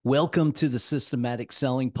Welcome to the Systematic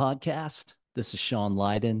Selling Podcast. This is Sean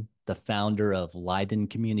Lyden, the founder of Lyden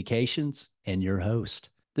Communications and your host.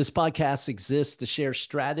 This podcast exists to share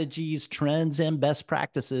strategies, trends, and best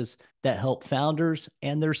practices that help founders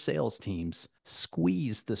and their sales teams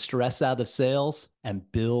squeeze the stress out of sales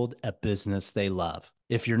and build a business they love.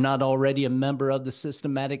 If you're not already a member of the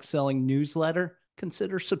Systematic Selling newsletter,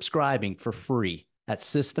 consider subscribing for free at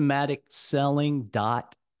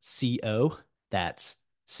systematicselling.co. That's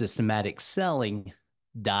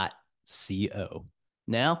systematicselling.co.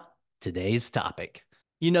 Now, today's topic.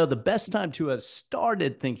 The best time to have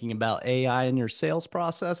started thinking about AI in your sales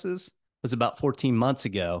processes was about 14 months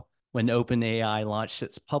ago when OpenAI launched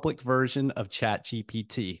its public version of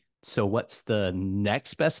ChatGPT. So, what's the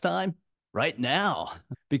next best time? Right now,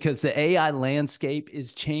 because the AI landscape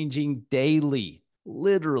is changing daily,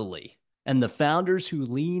 literally. And the founders who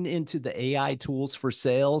lean into the AI tools for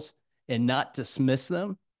sales and not dismiss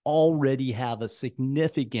them already have a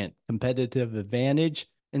significant competitive advantage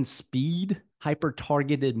in speed,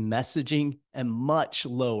 hyper-targeted messaging, and much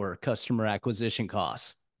lower customer acquisition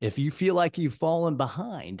costs. If you feel like you've fallen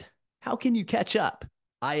behind, how can you catch up?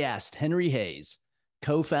 I asked Henry Hayes,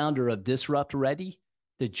 co-founder of Disrupt Ready,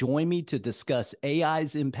 to join me to discuss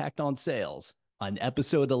AI's impact on sales on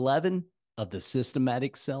episode 11 of the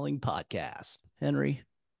Systematic Selling Podcast. Henry,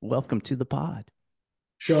 welcome to the pod.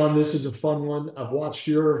 Sean, this is a fun one. I've watched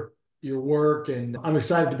your work, and I'm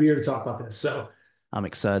excited to be here to talk about this. So I'm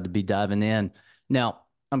excited to be diving in. Now,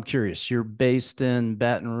 I'm curious, you're based in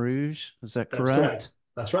Baton Rouge, is that that's correct. correct?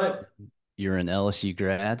 That's right. You're an LSU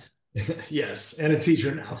grad? Yes, and a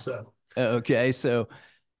teacher now. So Okay, so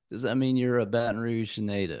does that mean you're a Baton Rouge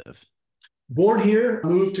native? born here,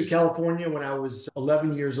 moved to California when I was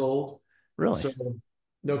 11 years old. Really? So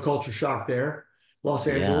no culture shock there. Los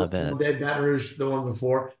Yeah, I Angeles, one bet. day Baton Rouge, the one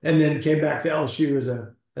before, and then came back to LSU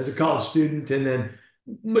as a college student, and then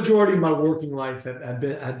majority of my working life had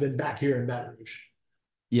been back here in Baton Rouge.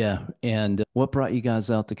 Yeah, and what brought you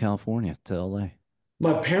guys out to California, to LA?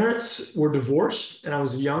 My parents were divorced, and I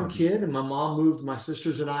was a young Mhm. kid, and my mom moved my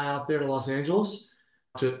sisters and I out there to Los Angeles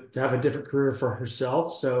to have a different career for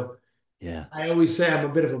herself. So Yeah, I always say I'm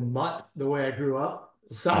a bit of a mutt the way I grew up.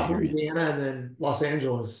 I South hear you. Louisiana and then Los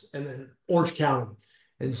Angeles and then Orange County.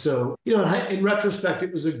 And so, in retrospect,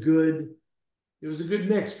 it was a good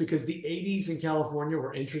mix because the 80s in California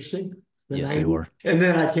were interesting, the Yes, they 90s. were. And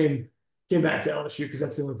then I came back to LSU because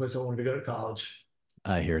that's the only place I wanted to go to college.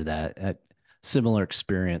 I hear that. Similar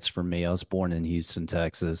experience for me. I was born in Houston,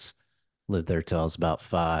 Texas, lived there till I was about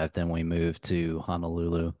 5. Then we moved to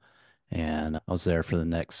Honolulu, and I was there for the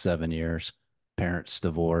next 7 years. Parents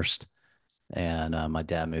divorced, and my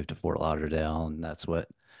dad moved to Fort Lauderdale, and that's what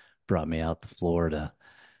brought me out to Florida.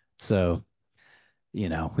 So,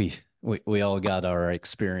 we all got our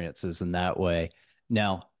experiences in that way.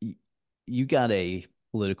 Now, you got a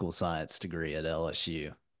political science degree at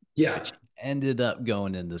LSU, Yeah. but you ended up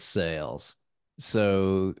going into sales.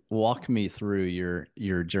 So, walk me through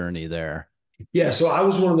your journey there. Yeah. So I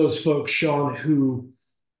was one of those folks, Sean, who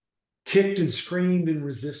kicked and screamed and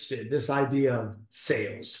resisted this idea of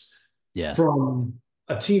sales Yeah, from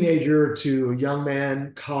a teenager to a young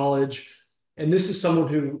man, college. And this is someone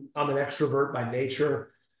who I'm an extrovert by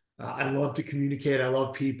nature. I love to communicate. I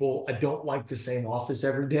love people. I don't like the same office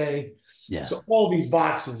every day. yeah, So all these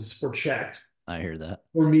boxes were checked I hear that.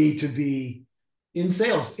 for me to be in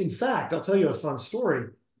sales. In fact, I'll tell you a fun story.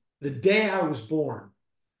 The day I was born,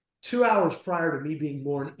 2 hours prior to me being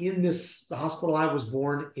born in the hospital I was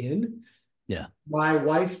born in, Yeah, my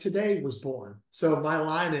wife today was born. So my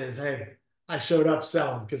line is, hey, I showed up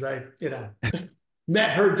selling because I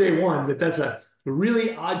met her day one, but that's a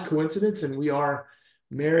really odd coincidence. And we are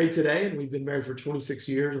married today, and we've been married for 26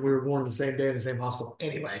 years. And we were born the same day in the same hospital.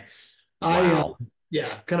 Anyway, I wow.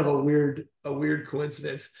 yeah, kind of a weird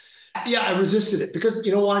coincidence. Yeah, I resisted it because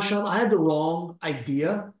you know why, Sean? I had the wrong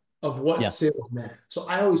idea of what Yeah, sales meant. So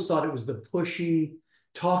I always thought it was the pushy,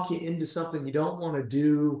 talk you into something you don't want to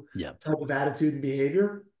do yeah, type of attitude and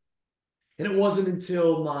behavior. And it wasn't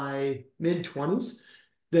until my mid 20s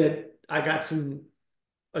that I got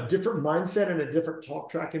a different mindset and a different talk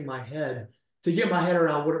track in my head to get my head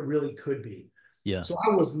around what it really could be. yeah, So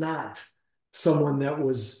I was not someone that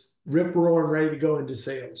was rip roaring ready to go into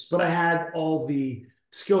sales, but I had all the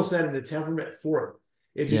skill set and the temperament for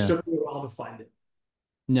it. It just yeah. took me a while to find it.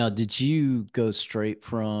 Now, did you go straight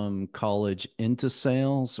from college into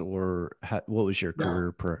sales, or what was your Now, career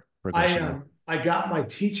I progression there? I got my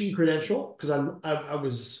teaching credential because I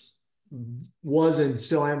was and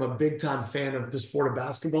still am a big time fan of the sport of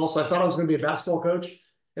basketball. So I thought I was going to be a basketball coach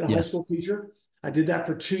and a high Yeah, school teacher. I did that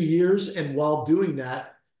for 2 years, and while doing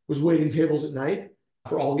that, was waiting tables at night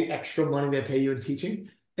for all the extra money they pay you in teaching.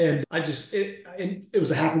 And it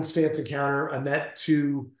was a happenstance encounter. I met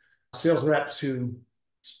two sales reps who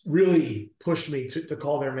really pushed me to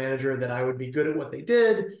call their manager that I would be good at what they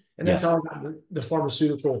did. And that's Yeah. how I got in the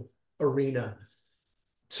pharmaceutical arena.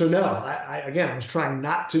 So no, again, I was trying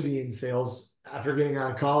not to be in sales after getting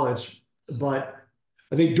out of college, but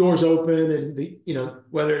I think doors open and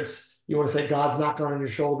whether it's, you want to say God's knocked on your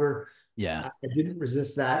shoulder, Yeah. I didn't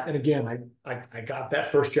resist that. And again, I got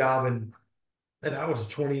that first job and that was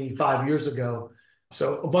 25 years ago.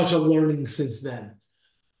 So a bunch of learning since then.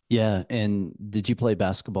 Yeah. And did you play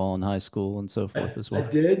basketball in high school and so forth as I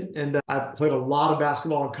well? did, and I played a lot of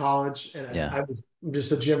basketball in college, and Yeah. I was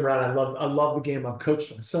just a gym rat. I love the game. I've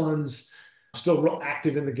coached my sons. I'm still real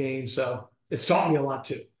active in the game, so it's taught me a lot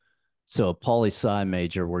too. So a poli sci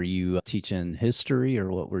major, were you teaching history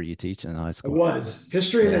or what were you teaching in high I school? was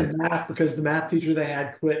history and Yeah. then math because the math teacher they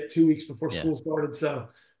had quit 2 weeks before Yeah. school started, so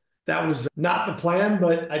that was not the plan,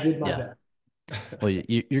 but I did my Yeah. best. Well,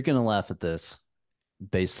 you're going to laugh at this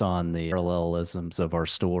based on the parallelisms of our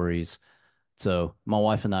stories. So my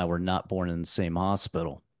wife and I were not born in the same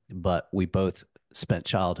hospital, but we both spent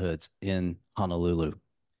childhoods in Honolulu,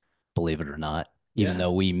 believe it or not, even Yeah,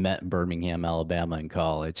 though we met in Birmingham, Alabama in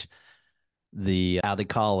college. The out of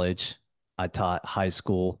college, I taught high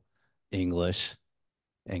school English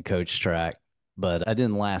and coached track, but I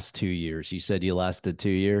didn't last 2 years. You said you lasted 2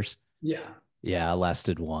 years? yeah, Yeah, I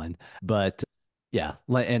lasted one. But yeah,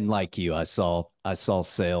 and like you, I saw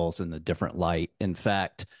sales in a different light. In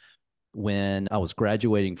fact, when I was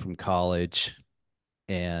graduating from college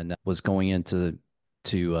and was going into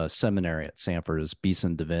seminary at Sanford as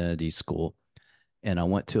Beeson Divinity School, and I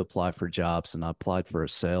went to apply for jobs, and I applied for a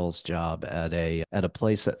sales job at a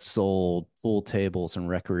place that sold pool tables and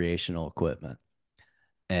recreational equipment.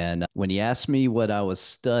 And when he asked me what I was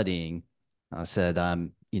studying, I said,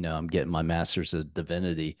 I'm getting my master's of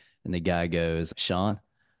divinity. And the guy goes, Sean,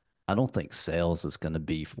 I don't think sales is going to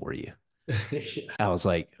be for you. yeah, I was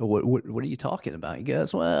like, what are you talking about? He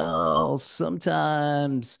goes, well,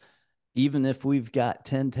 sometimes even if we've got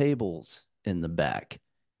 10 tables in the back,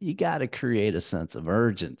 you got to create a sense of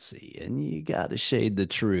urgency and you got to shade the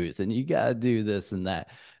truth and you got to do this and that.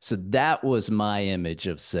 So that was my image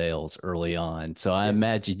of sales early on. So I yeah.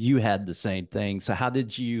 imagine you had the same thing. So how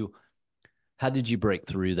did you break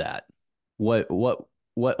through that? What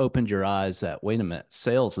opened your eyes that wait a minute,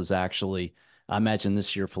 sales is actually, I imagine this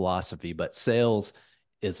is your philosophy, but sales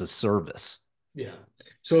is a service. Yeah.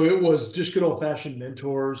 So it was just good old fashioned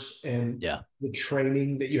mentors and Yeah. the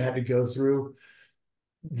training that you had to go through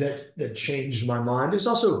that changed my mind. It's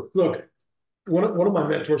also, look, one of my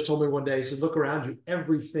mentors told me one day, he said, look around you,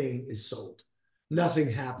 everything is sold. Nothing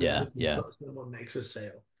happens Yeah. Yeah. until someone makes a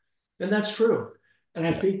sale. And that's true. And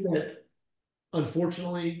I Yeah. think that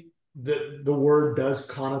unfortunately the word does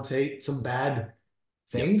connotate some bad Yep.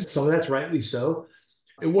 things. Some of that's rightly so.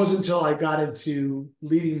 It wasn't until I got into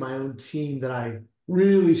leading my own team that I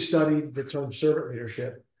really studied the term servant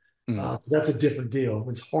leadership. Mm. That's a different deal.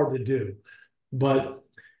 It's hard to do. But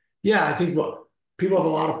yeah, I think, look, people have a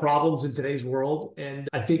lot of problems in today's world. And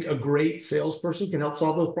I think a great salesperson can help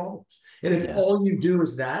solve those problems. And if Yeah. all you do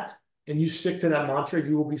is that and you stick to that mantra,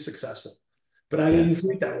 you will be successful. But I Yeah. didn't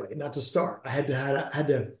think that way, not to start. I had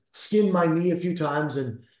to skin my knee a few times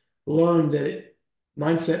and learn that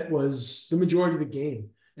mindset was the majority of the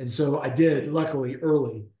game. And so I did, luckily,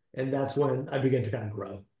 early. And that's when I began to kind of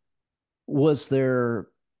grow. Was there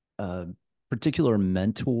a particular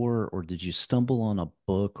mentor, or did you stumble on a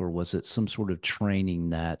book, or was it some sort of training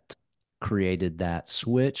that created that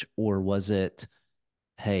switch, or was it,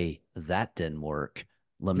 hey, that didn't work.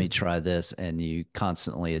 Let me try this, and you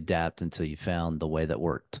constantly adapt until you found the way that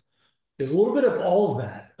worked. There's a little bit of all of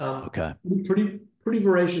that. Okay. Pretty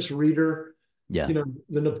voracious reader. Yeah.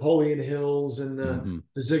 The Napoleon Hills and the Hmm.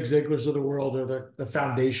 the Zig Ziglars of the world are the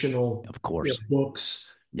foundational Of course.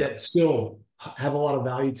 books Yep. that still have a lot of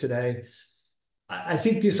value today. I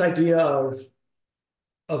think this idea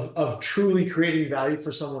of truly creating value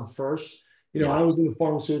for someone first. Yeah. I was in the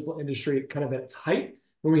pharmaceutical industry kind of at its height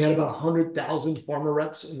when we had about 100,000 pharma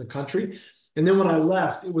reps in the country. And then when I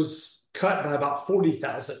left, it was cut by about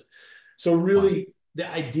 40,000. So Wow. really the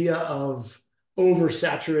idea of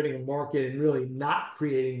oversaturating a market and really not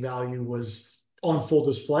creating value was on full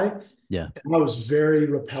display. Yeah. And I was very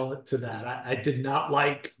repellent to that. I did not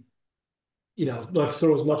like, let's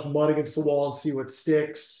throw as much mud against the wall and see what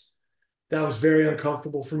sticks. That was very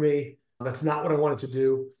uncomfortable for me. That's not what I wanted to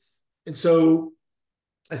do. And so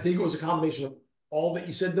I think it was a combination of all that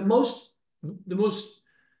you said. The most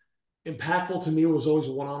impactful to me was always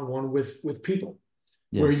one-on-one with people.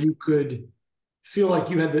 where Yeah. you could feel like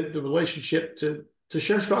you had the relationship to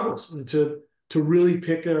share struggles and to really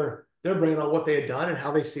pick their brain on what they had done and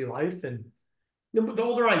how they see life. And the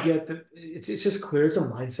older I get, it's just clear it's a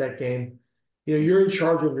mindset game. You're in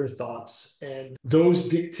charge of your thoughts, and those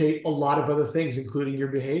dictate a lot of other things, including your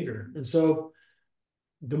behavior. And so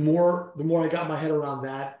the more I got my head around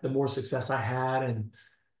that, the more success I had, and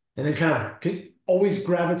then kind of always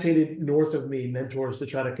gravitated north of me mentors to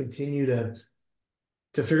try to continue to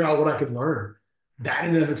figure out what I could learn. That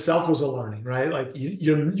in and of itself was a learning, right? Like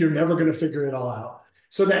you're never going to figure it all out.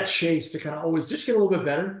 So that chase to kind of always just get a little bit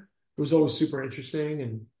better was always super interesting,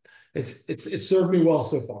 and it's served me well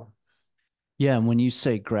so far. Yeah, and when you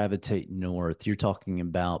say gravitate north, you're talking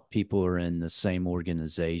about people who are in the same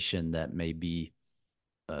organization that may be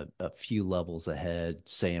a few levels ahead,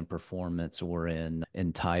 say in performance or in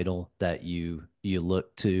title that you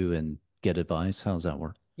look to and get advice. How does that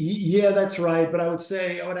work? Yeah, that's right. But I would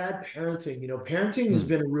add parenting. Parenting has Hmm.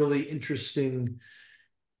 been a really interesting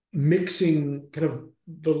mixing kind of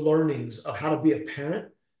the learnings of how to be a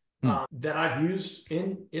parent Hmm. that I've used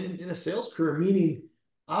in a sales career, meaning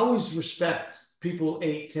I always respect people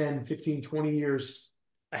 8, 10, 15, 20 years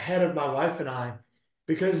ahead of my wife and I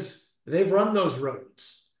because they've run those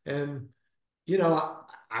roads. And,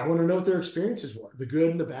 I want to know what their experiences were, the good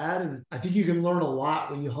and the bad. And I think you can learn a lot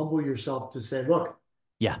when you humble yourself to say, look,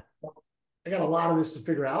 Yeah. I got a lot of this to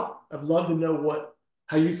figure out. I'd love to know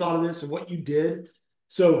how you thought of this and what you did.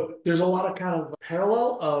 So there's a lot of kind of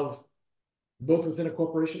parallel of both within a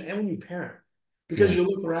corporation and when you parent, because Yeah. you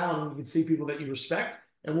look around and you can see people that you respect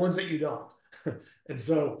and ones that you don't. And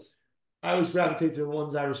so I always gravitate to the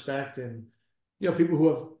ones I respect, and people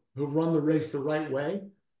who've run the race the right way.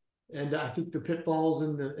 And I think the pitfalls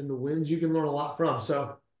and the wins you can learn a lot from.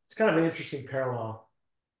 So it's kind of an interesting parallel.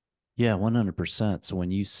 Yeah, 100%. So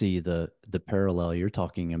when you see the parallel you're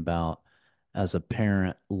talking about as a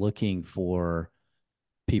parent looking for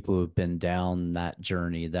people who've been down that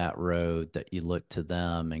journey, that road, that you look to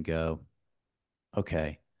them and go,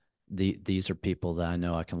 okay, these are people that I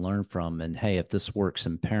know I can learn from. And hey, if this works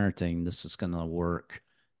in parenting, this is going to work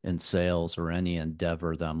in sales or any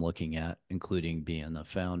endeavor that I'm looking at, including being a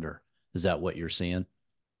founder. Is that what you're seeing?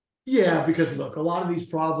 Yeah, because look, a lot of these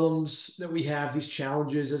problems that we have, these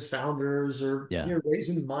challenges as founders, or Yeah,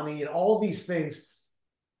 raising money and all these things,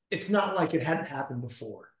 it's not like it hadn't happened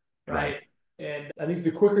before, right. right? And I think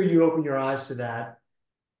the quicker you open your eyes to that,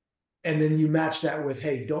 and then you match that with,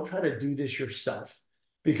 hey, don't try to do this yourself,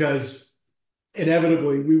 because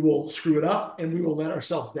inevitably we will screw it up and we will let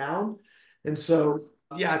ourselves down. And so,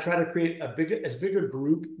 yeah, I try to create as big a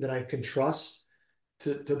group that I can trust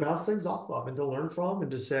to bounce things off of and to learn from,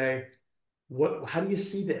 and to say, how do you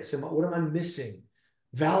see this? And what am I missing?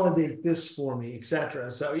 Validate this for me, etc.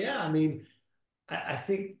 So yeah, I mean, I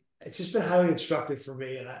think it's just been highly instructive for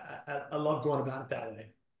me, and I love going about it that way.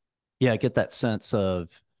 Yeah, I get that sense of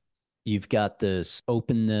you've got this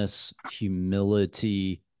openness,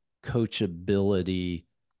 humility, coachability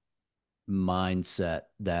mindset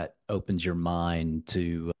that opens your mind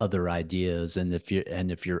to other ideas. And if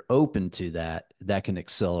you're open to that, that can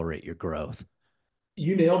accelerate your growth.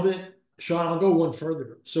 You nailed it, Sean. I'll go one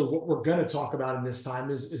further. So what we're going to talk about in this time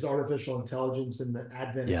is artificial intelligence and the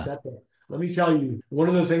advent, et Yeah. cetera. Let me tell you, one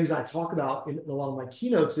of the things I talk about in a lot of my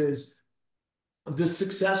keynotes is the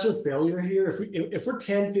success or failure here. If we're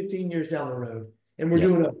 10, 15 years down the road and we're Yep.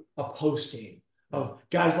 doing a post game of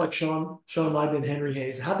guys like Sean Lyman and Henry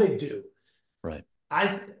Hayes, how they do. Right.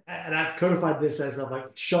 I've codified this as of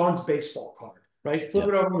like Sean's baseball card, right? Flip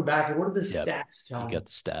Yep. it over on the back, and what do the Yep. stats You tell me? got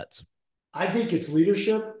the stats. I think it's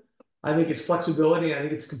leadership. I think it's flexibility. I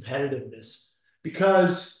think it's competitiveness,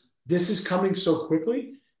 because this is coming so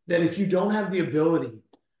quickly that if you don't have the ability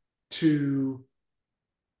to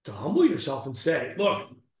humble yourself and say, look,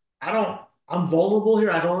 I'm vulnerable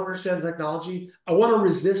here. I don't understand technology. I want to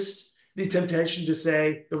resist the temptation to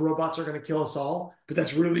say the robots are going to kill us all, but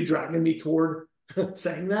that's really dragging me toward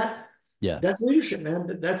saying that. Yeah. That's leadership,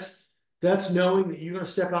 man. That's knowing that you're going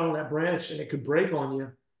to step out on that branch and it could break on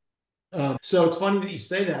you. So it's funny that you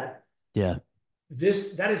say that. Yeah.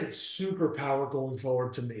 That is a superpower going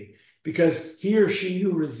forward to me, because he or she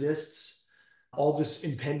who resists all this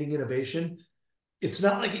impending innovation, it's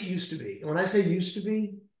not like it used to be. And when I say used to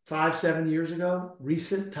be, 5, 7 years ago,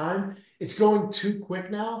 recent time, it's going too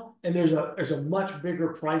quick now. And there's a much bigger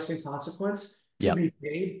price and consequence to Yep. be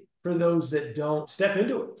paid for those that don't step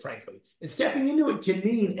into it, frankly. And stepping into it can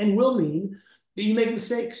mean and will mean that you make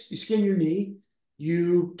mistakes. You skin your knee,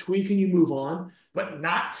 you tweak and you move on, but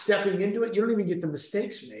not stepping into it, you don't even get the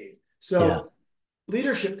mistakes made. Yeah. So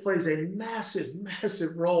leadership plays a massive,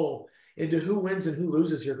 massive role into who wins and who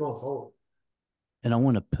loses here going forward. And I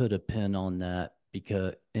want to put a pin on that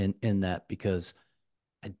because in that because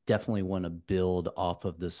I definitely want to build off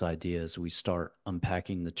of this idea as we start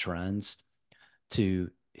unpacking the trends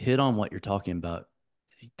to hit on what you're talking about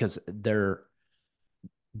because there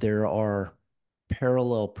are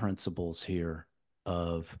parallel principles here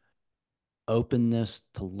of openness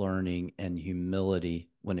to learning and humility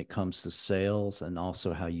when it comes to sales and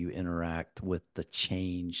also how you interact with the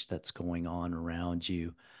change that's going on around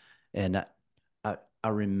you. And I, I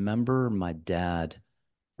remember my dad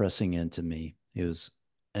pressing into me. He was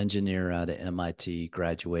engineer out of MIT,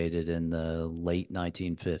 graduated in the late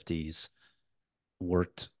 1950s,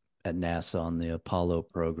 worked at NASA on the Apollo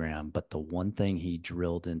program. But the one thing he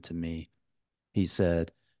drilled into me, he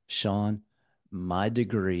said, Sean, my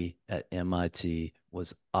degree at MIT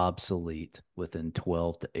was obsolete within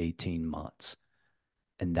 12 to 18 months.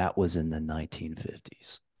 And that was in the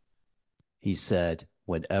 1950s. He said,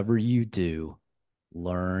 whatever you do,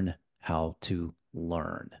 learn how to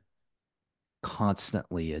learn,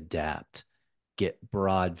 constantly adapt, get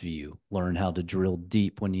broad view, learn how to drill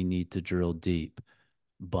deep when you need to drill deep,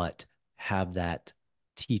 but have that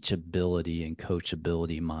teachability and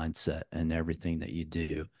coachability mindset in everything that you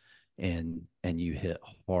do. And you hit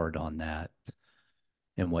hard on that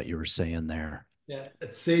and what you were saying there. Yeah,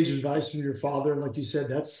 that's sage advice from your father. And like you said,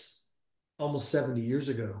 that's almost 70 years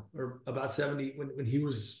ago, or about 70 when he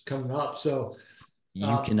was coming up. So You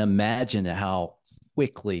um, can imagine how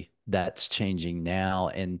quickly that's changing now.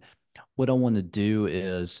 And what I want to do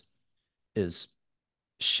is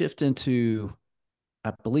shift into I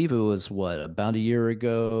believe it was what, about a year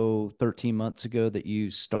ago, 13 months ago that you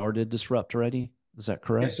started Disrupt Ready. Is that yeah,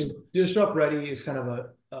 correct? so Disrupt Ready is kind of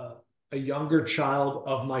a younger child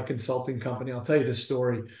of my consulting company. I'll tell you this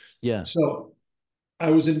story. Yeah. So I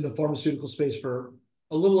was in the pharmaceutical space for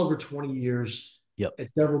a little over 20 years Yep. at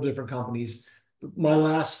several different companies. My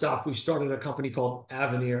last stop, we started a company called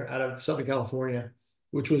Avenir out of Southern California,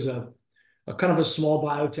 which was a kind of a small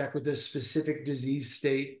biotech with this specific disease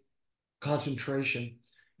state concentration.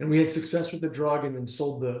 And we had success with the drug and then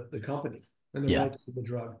sold the company and the Yeah. rights to the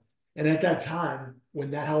drug. And at that time,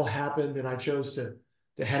 when that all happened and I chose to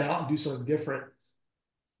head out and do something different,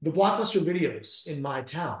 the Blockbuster videos in my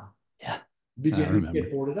town Yeah. I began to get remember.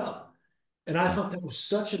 boarded up. And I Yeah. thought that was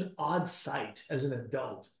such an odd sight as an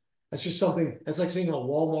adult. That's just something that's like seeing a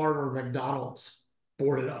Walmart or McDonald's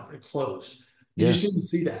boarded up and closed. You Yeah. just didn't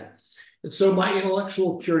see that. And so my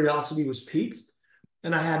intellectual curiosity was piqued,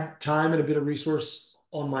 and I had time and a bit of resource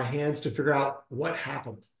on my hands to figure out what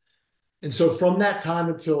happened. And so from that time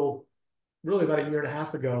until really about a year and a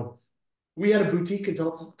half ago, we had a boutique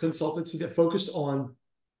consultancy that focused on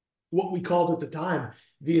what we called at the time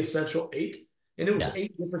the Essential Eight. And it was Yeah.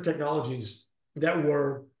 eight different technologies that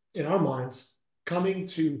were, in our minds, coming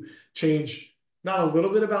to change not a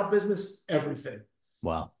little bit about business, everything.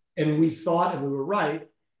 Wow. And we thought, and we were right,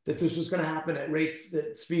 that this was going to happen at rates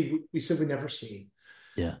that speed we simply never seen.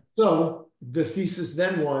 Yeah. So the thesis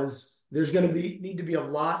then was there's going to need to be a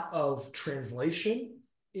lot of translation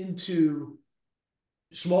into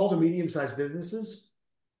small to medium sized businesses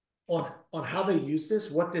on how they use this,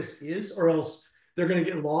 what this is, or else they're going to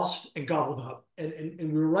get lost and gobbled up. And we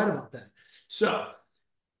were right about that. So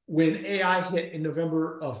when AI hit in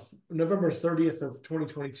November 30th of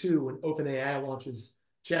 2022, when OpenAI launches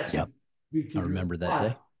Yep. ChatGPT I remember that 3.5,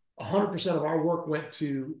 day. 100% of our work went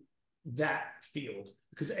to that field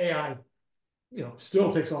because AI,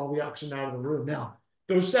 still takes all the oxygen out of the room. Now,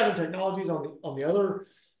 those seven technologies on the other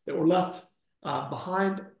that were left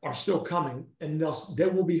behind are still coming, and they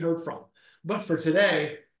will be heard from. But for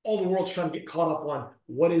today, all the world's trying to get caught up on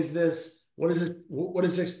what is this? What is it? What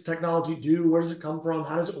does this technology do? Where does it come from?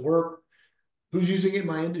 How does it work? Who's using it in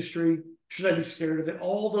my industry? Should I be scared of it?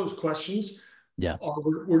 All those questions Yeah.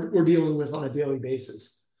 we're dealing with on a daily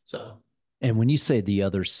basis. So And when you say the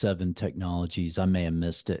other seven technologies, I may have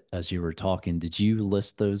missed it as you were talking. Did you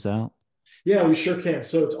list those out? yeah, we sure can.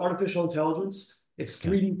 So it's artificial intelligence, it's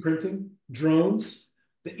Okay. 3D printing, drones,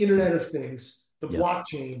 the Internet Okay. of Things, the Yep.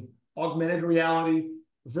 blockchain, augmented reality,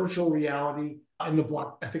 virtual reality, and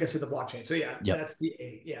I think I said the blockchain. So yeah, Yep. that's the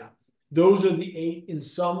eight. Yeah. Those are the eight in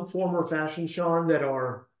some form or fashion, Sean, that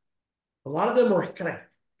are a lot of them are kind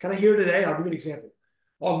of here today. I'll give you an example.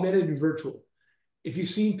 Augmented and virtual. If you've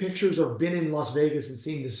seen pictures or been in Las Vegas and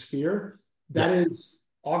seen the Sphere, that Yep. is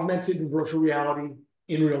augmented and virtual reality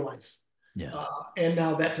in real life. Yeah. And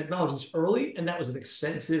now that technology is early, and that was an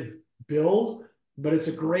expensive build, but it's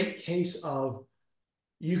a great case of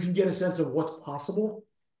you can get a sense of what's possible,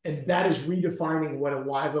 and that is redefining what a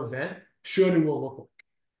live event should and will look like.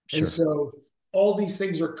 And Sure. so all these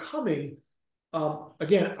things are coming.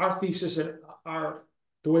 Again, our thesis and our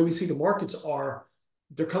the way we see the markets are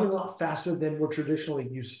they're coming a lot faster than we're traditionally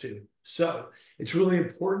used to. So it's really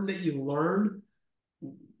important that you learn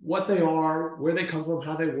what they are, where they come from,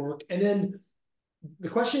 how they work, and then the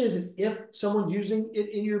question isn't if someone's using it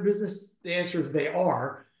in your business. The answer is they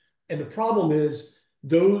are, and the problem is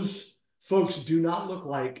those folks do not look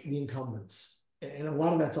like the incumbents, and a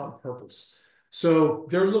lot of that's on purpose. So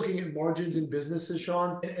they're looking at margins in businesses,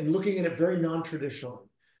 Sean, and looking at it very non-traditionally.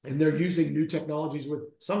 And they're using new technologies with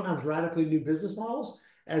sometimes radically new business models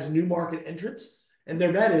as new market entrants. And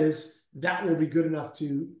their bet is that will be good enough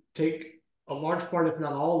to take a large part, if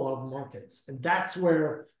not all, of markets. And that's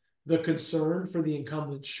where the concern for the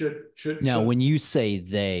incumbents Now, should when you say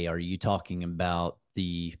they, are you talking about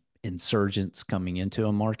the insurgents coming into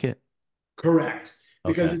a market? correct,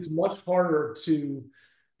 because Okay. it's much harder to,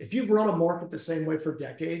 if you've run a market the same way for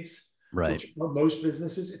decades, Right. which are most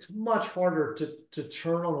businesses, it's much harder to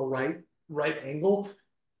turn on a right angle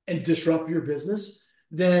and disrupt your business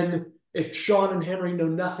than if Sean and Henry know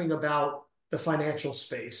nothing about the financial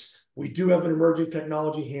space. We do have an emerging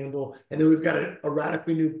technology handle, and then we've got a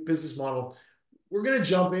radically new business model. We're going to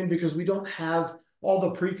jump in because we don't have all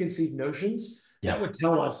the preconceived notions that Yep. would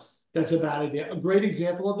tell us that's a bad idea. A great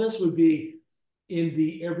example of this would be in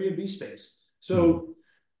the Airbnb space. Mhm. So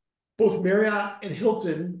both Marriott and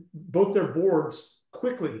Hilton, both their boards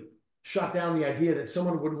quickly shot down the idea that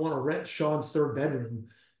someone would want to rent Sean's third bedroom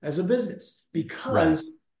as a business Right. because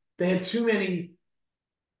they had too many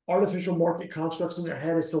artificial market constructs in their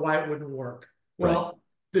head as to why it wouldn't work. Right. Well,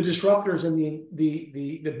 the disruptors and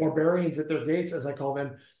the barbarians at their gates, as I call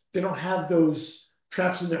them, they don't have those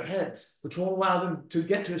traps in their heads, which won't allow them to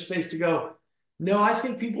get to a space to go, no, I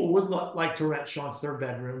think people would like to rent Sean's third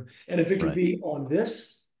bedroom. And if it could Right. be on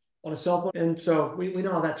this, on a cell phone. And so we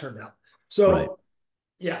know how that turned out. Right. So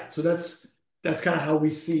yeah, so that's kind of how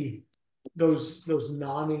we see those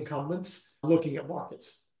non-incumbents looking at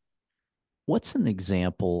markets. What's an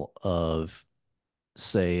example of,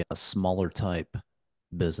 say, a smaller type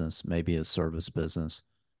business, maybe a service business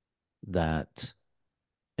that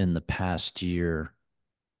in the past year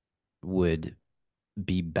would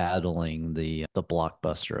be battling the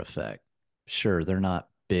blockbuster effect? Sure, they're not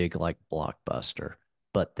big like Blockbuster,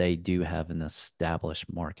 but they do have an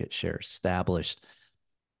established market share, established,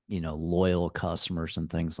 loyal customers and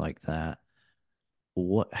things like that.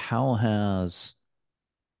 How has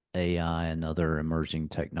AI and other emerging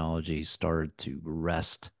technologies started to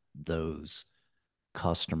wrest those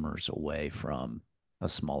customers away from a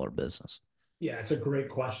smaller business? Yeah, it's a great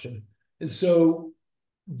question. And so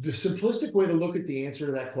the simplistic way to look at the answer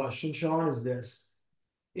to that question, Sean, is this.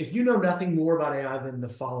 If you know nothing more about AI than the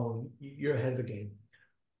following, you're ahead of the game.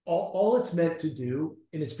 All it's meant to do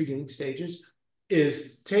in its beginning stages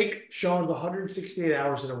is take Sean's 168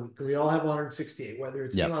 hours in a week. We all have 168, whether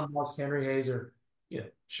it's Yep. Elon Musk, Henry Hayes, or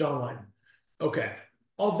Sean Lyman. Okay.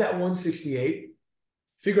 Of that 168,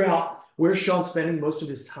 figure out where Sean's spending most of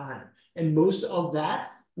his time. And most of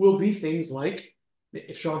that will be things like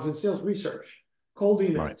if Sean's in sales research, cold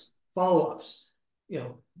Right. emails, follow-ups,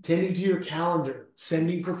 tending to your calendar,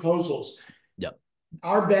 sending proposals. Yep.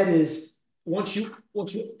 Our bet is once you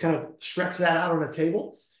kind of stretch that out on a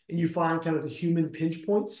table and you find kind of the human pinch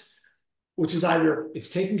points, which is either it's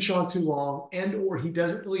taking Sean too long and or he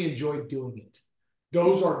doesn't really enjoy doing it.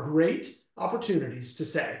 Those are great opportunities to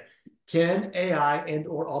say, can AI and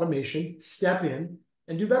or automation step in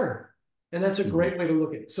and do better? And that's a Hmm. great way to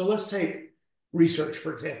look at it. So let's take research,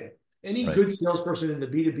 for example. Any Right. good salesperson in the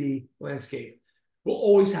B2B landscape will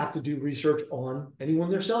always have to do research on anyone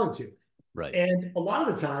they're selling to. Right. And a lot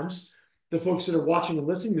of the times, the folks that are watching and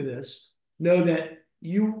listening to this know that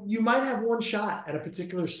you might have one shot at a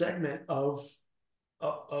particular segment of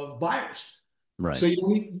buyers. Right. So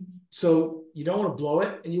you don't want to blow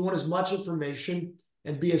it, and you want as much information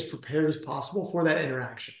and be as prepared as possible for that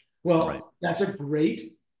interaction. Right. Well, that's a great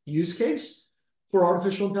use case for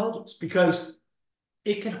artificial intelligence because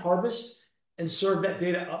it can harvest and serve that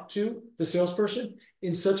data up to the salesperson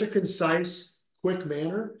in such a concise, quick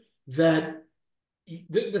manner that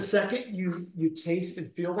the second you taste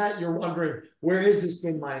and feel that, you're wondering, where has this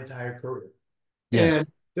been my entire career? Yeah. And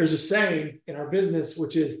there's a saying in our business,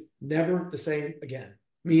 which is never the same again.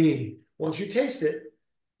 Meaning, once you taste it,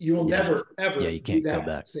 you will Yeah. never, Yeah. ever You do can't go that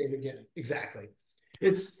back. same again. Exactly.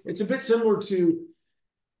 It's a bit similar to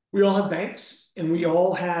we all have banks and we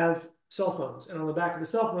all have cell phones. And on the back of the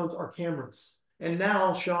cell phones are cameras. And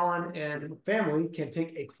now Sean and family can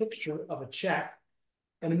take a picture of a check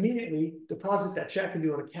and immediately deposit that check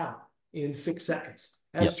into an account in 6 seconds.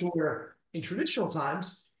 As Yep. to where in traditional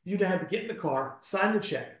times, you'd have to get in the car, sign the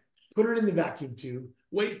check, put it in the vacuum tube,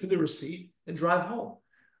 wait for the receipt, and drive home.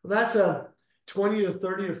 Well, that's a 20 to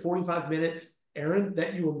 30 to 45-minute errand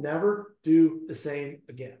that you will never do the same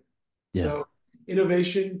again. Yeah. So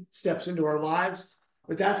innovation steps into our lives,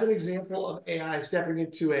 but that's an example of AI stepping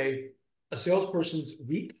into a salesperson's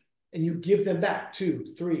week, and you give them back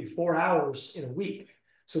 2, 3, 4 hours in a week.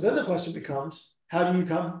 So then the question becomes, how do you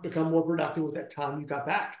become more productive with that time you got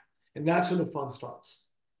back? And that's when the fun starts.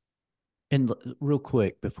 And real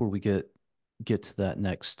quick before we get to that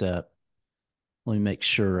next step, let me make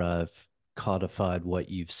sure I've codified what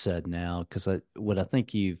you've said now, because what I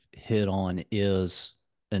think you've hit on is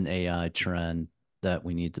an AI trend that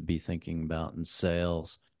we need to be thinking about in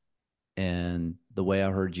sales. And the way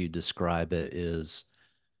I heard you describe it is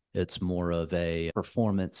it's more of a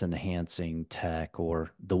performance enhancing tech,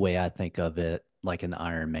 or the way I think of it, like an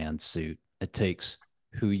Iron Man suit. It takes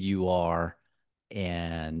who you are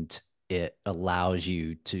and it allows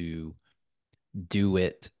you to do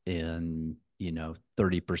it in,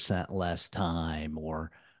 30% less time,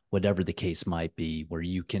 or whatever the case might be, where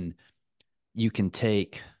you can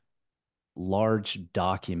take large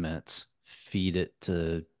documents, feed it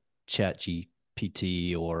to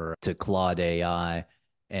ChatGPT or to Claude AI,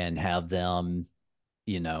 and have them,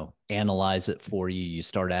 analyze it for you. You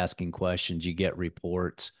start asking questions, you get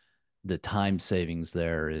reports. The time savings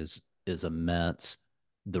there is immense.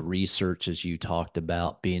 The research, as you talked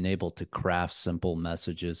about, being able to craft simple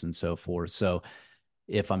messages and so forth. So,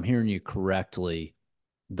 if I'm hearing you correctly,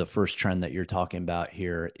 the first trend that you're talking about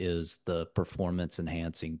here is the performance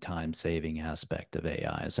enhancing time saving aspect of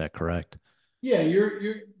AI. Is that correct? Yeah, you're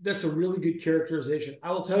that's a really good characterization.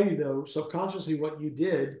 I will tell you though, subconsciously what you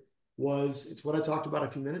did was it's what I talked about a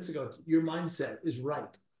few minutes ago. Your mindset is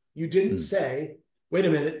right. You didn't Mm, say, wait a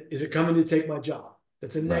minute, is it coming to take my job?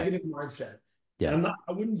 That's a right. negative mindset. And Yeah.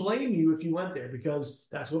 I wouldn't blame you if you went there because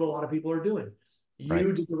that's what a lot of people are doing. Right.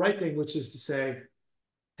 You did the right thing, which is to say,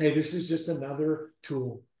 hey, this is just another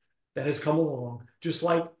tool that has come along. Just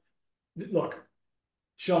like, look,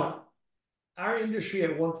 Sean, our industry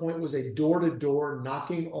at one point was a door-to-door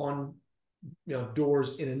knocking on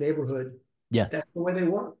doors in a neighborhood. Yeah. That's the way they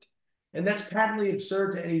worked. And that's patently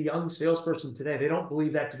absurd to any young salesperson today. They don't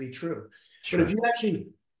believe that to be true. But if Sure. you actually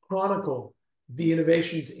chronicle the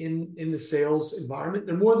innovations in the sales environment,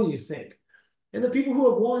 they're more than you think. And the people who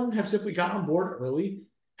have won have simply got on board early,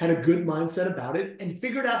 had a good mindset about it, and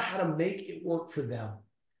figured out how to make it work for them.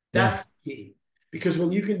 Yeah. That's the key. Because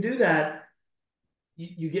when you can do that,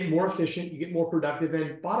 you get more efficient, you get more productive,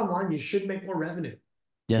 and bottom line, you should make more revenue.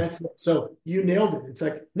 Yeah. That's it. So you nailed it. It's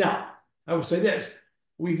like, now, I would say this.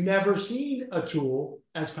 We've never seen a tool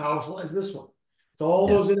as powerful as this one. With all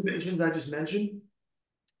Yeah. those innovations I just mentioned,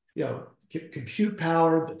 compute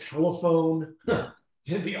power, the telephone, Yeah.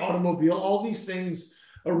 the automobile, all these things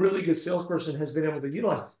a really good salesperson has been able to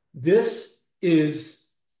utilize. This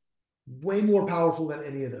is way more powerful than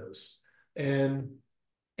any of those. And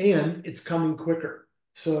it's coming quicker.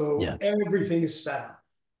 So Yeah. everything is sped up.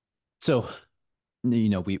 So,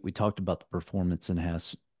 we talked about the performance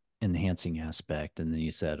enhancing aspect, and then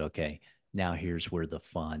you said, okay, now here's where the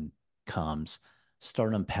fun comes.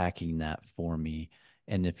 Start unpacking that for me.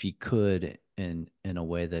 And if you could, in a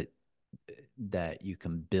way that you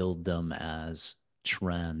can build them as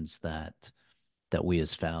trends that we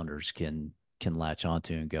as founders can latch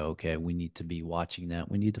onto and go, okay, we need to be watching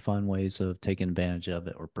that. We need to find ways of taking advantage of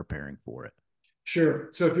it or preparing for it. Sure.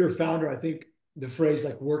 So if you're a founder, I think the phrase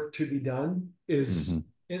like work to be done Hmm. is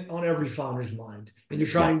on every founder's mind. And Yeah.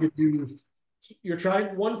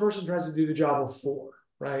 one person tries to do the job of four,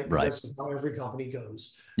 right? Because Right. that's just how every company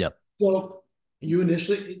goes. Yep. So you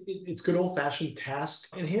initially, it's good old fashioned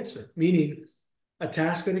task enhancement, meaning a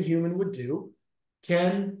task that a human would do.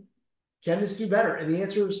 Can can this do better? And the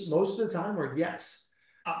answer is most of the time are yes.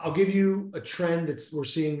 I'll give you a trend that's we're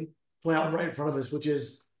seeing play out right in front of us, which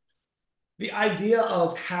is the idea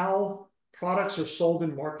of how products are sold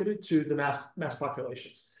and marketed to the mass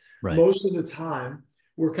populations. Right. Most of the time,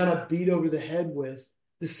 we're kind of beat over the head with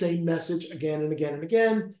the same message again and again and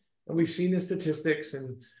again. And we've seen the statistics,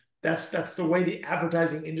 and that's the way the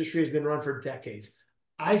advertising industry has been run for decades.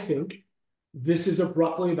 I think this is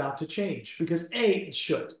abruptly about to change because it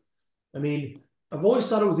should. I mean, I've always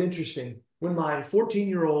thought it was interesting when my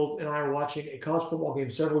 14-year-old and I were watching a college football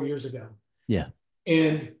game several years ago, Yeah.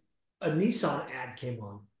 and a Nissan ad came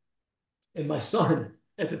on. And my son,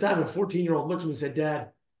 at the time, a 14-year-old, looked at me and said,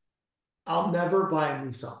 Dad, I'll never buy a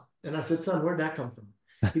Nissan. And I said, Son, where'd that come from?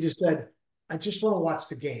 He just said, I just want to watch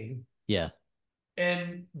the game. Yeah.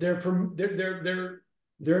 And they're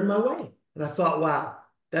in my way. And I thought, wow.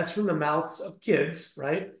 That's from the mouths of kids,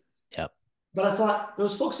 right? Yep. But I thought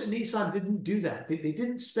those folks at Nissan didn't do that. They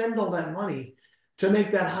didn't spend all that money to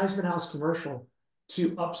make that Heisman House commercial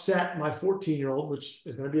to upset my 14-year-old, which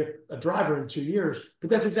is going to be a driver in 2 years. But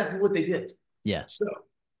that's exactly what they did. Yeah. So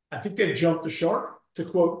I think they jumped the shark, to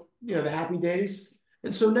quote, the Happy Days.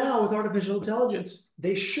 And so now with artificial intelligence,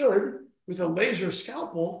 they should, with a laser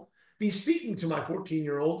scalpel, be speaking to my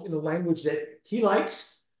 14-year-old in a language that he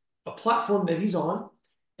likes, a platform that he's on,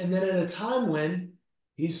 and then at a time when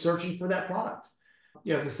he's searching for that product.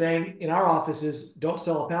 The saying in our office is don't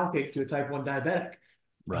sell a pound cake to a type 1 diabetic.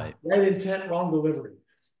 Right. Right intent, wrong delivery.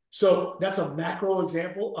 So that's a macro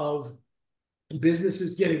example of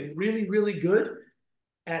businesses getting really, really good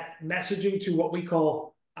at messaging to what we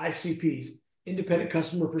call ICPs, independent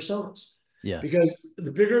customer personas. Yeah. Because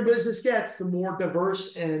the bigger a business gets, the more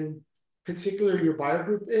diverse and particular your buyer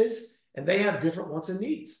group is, and they have different wants and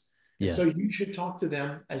needs. And Yeah. so you should talk to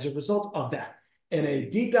them as a result of that. And a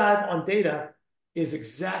deep dive on data is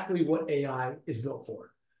exactly what AI is built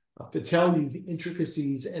for, to tell you the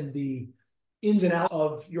intricacies and the ins and outs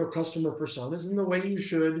of your customer personas and the way you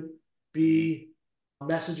should be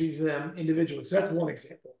messaging to them individually. So that's one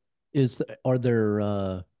example. Are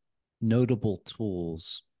there notable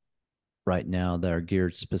tools right now that are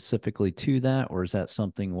geared specifically to that, or is that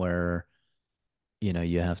something where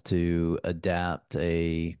you have to adapt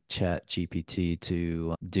a chat GPT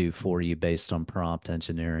to do for you based on prompt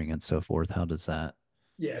engineering and so forth? How does that?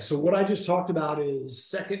 Yeah. So what I just talked about is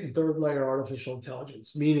second and third layer artificial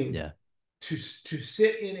intelligence, meaning Yeah. to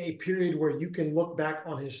sit in a period where you can look back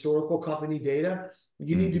on historical company data,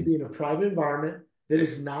 you need to Hmm. be in a private environment that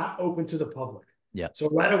is not open to the public. Yeah. So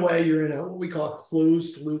right away, you're in what we call a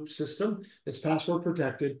closed loop system that's password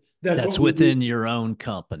protected. That's That's what we do. within your own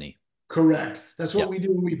company. Correct. That's what Yep. we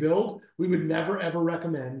do when we build. We would never ever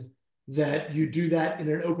recommend that you do that in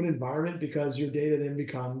an open environment because your data then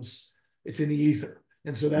becomes it's in the ether.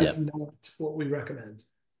 And so that's Yep. not what we recommend.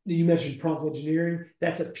 You mentioned prompt engineering.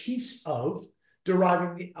 That's a piece of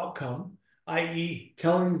deriving the outcome, i.e.,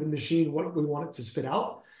 telling the machine what we want it to spit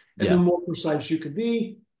out. And the Yeah. more precise you can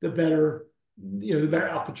be, the better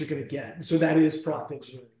output you're going to get. And so that is prompt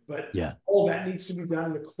engineering. But Yeah. all that needs to be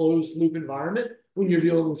done in a closed loop environment when you're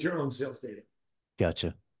dealing with your own sales data.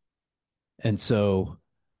 Gotcha. And so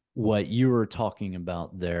what you were talking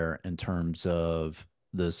about there in terms of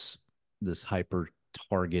this hyper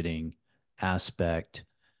targeting aspect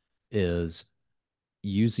is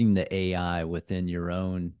using the AI within your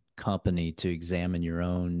own company to examine your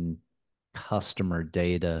own customer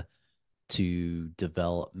data to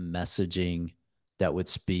develop messaging that would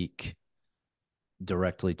speak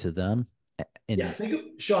directly to them. Yeah, And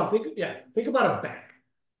think about a bank.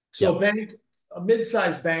 So yep, a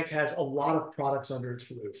mid-sized bank has a lot of products under its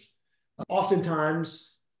roof.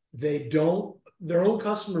 Oftentimes, their own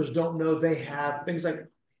customers don't know they have things like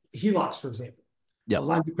HELOCs, for example, a yep,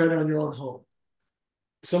 line of credit on your own home.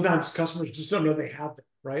 Sometimes customers just don't know they have them,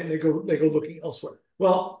 right? And they go looking elsewhere.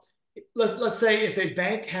 Well, let's say if a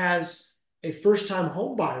bank has a first-time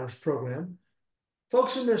home buyers program,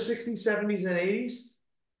 folks in their 60s, 70s, and 80s,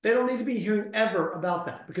 they don't need to be hearing ever about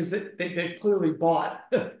that because they've clearly bought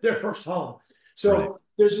their first home. right. So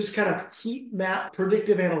there's this kind of heat map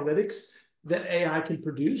predictive analytics that AI can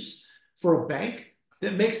produce for a bank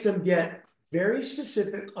that makes them get very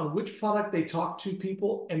specific on which product they talk to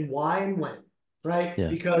people and why and when, right? Yeah,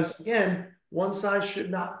 Because again, one size should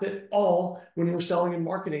not fit all when we're selling and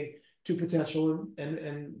marketing to potential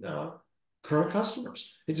and current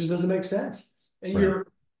customers. It just doesn't make sense. And right.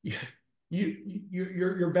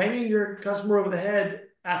 you're banging your customer over the head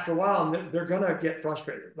after a while, and they're gonna get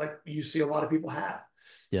frustrated, like you see a lot of people have.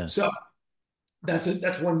 Yeah, So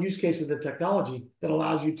that's one use case of the technology that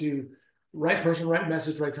allows you to right person, right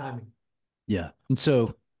message, right timing. yeah. And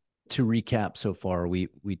so to recap so far, we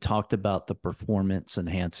talked about the performance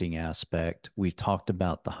enhancing aspect. We've talked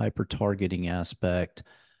about the hyper targeting aspect.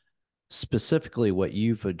 Specifically, what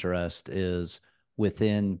you've addressed is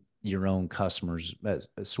within your own customers, as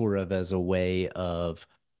sort of as a way of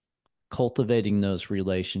cultivating those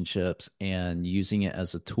relationships and using it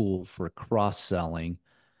as a tool for cross selling.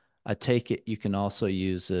 I take it you can also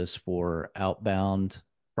use this for outbound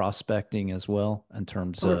prospecting as well in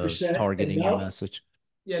terms of 100%. And targeting your now, message.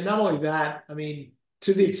 yeah, not only that, I mean,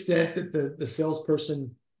 to the extent that the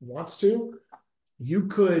salesperson wants to, you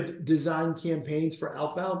could design campaigns for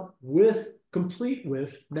outbound complete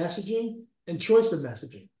with messaging and choice of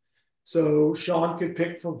messaging. So Sean could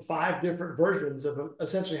pick from 5 different versions of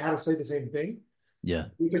essentially how to say the same thing Yeah.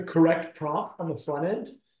 with a correct prompt on the front end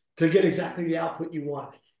to get exactly the output you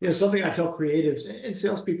want. Something I tell creatives and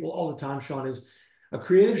salespeople all the time, Sean, is A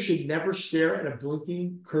creative should never stare at a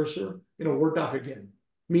blinking cursor in a Word doc again.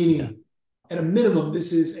 Yeah. Meaning, at a minimum,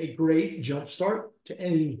 this is a great jumpstart to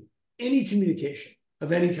any communication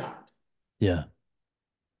of any kind. Yeah.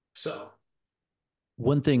 So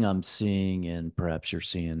One thing I'm seeing, and perhaps you're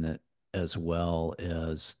seeing it as well,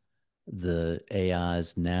 is the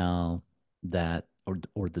AIs now that,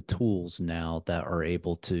 or the tools now that are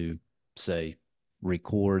able to say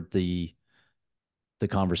record the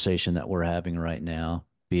conversation that we're having right now,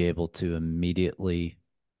 be able to immediately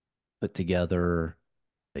put together,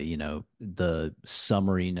 the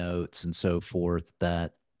summary notes and so forth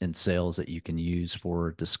that in sales that you can use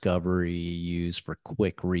for discovery, use for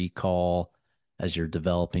quick recall as you're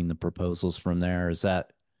developing the proposals from there. Is that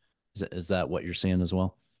what you're seeing as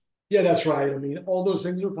well? yeah, that's right. I mean, all those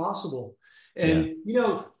things are possible. Yeah. And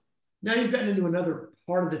now you've gotten into another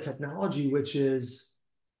part of the technology, which is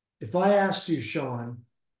if I asked you, Sean,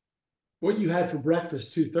 what you had for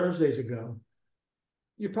breakfast 2 Thursdays ago,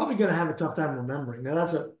 you're probably going to have a tough time remembering. Now,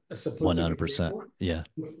 that's a simplistic 100%. example. Yeah.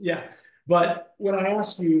 Yeah. But when I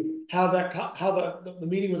ask you how the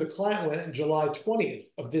meeting with a client went in July 20th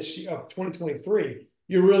of this year of 2023,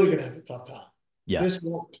 you're really going to have a tough time. Yeah. This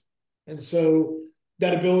won't. And so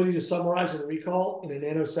that ability to summarize and recall in a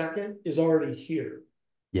nanosecond is already here.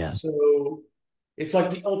 Yeah. So it's like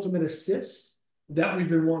the ultimate assist that we've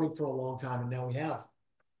been wanting for a long time, and now we have.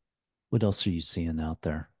 What else are you seeing out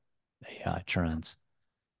there? AI trends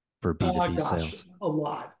for B2B Gosh, sales. a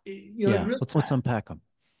lot. It Yeah. really, Let's unpack them.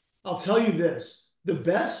 I'll tell you this, the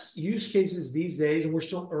best use cases these days, and we're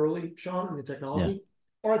still early, Sean, in the Yeah. technology,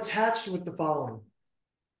 are attached with the following.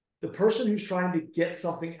 The person who's trying to get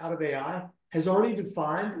something out of AI has already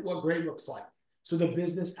defined what great looks like. So the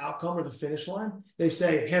business outcome or the finish line, they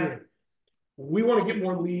say, Henry, we want to get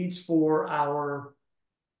more leads for our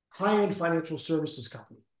high-end financial services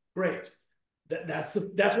company. Great. That's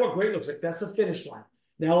what great looks like. That's the finish line.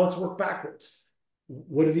 Now let's work backwards.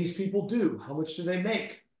 What do these people do? How much do they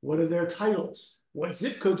make? What are their titles? What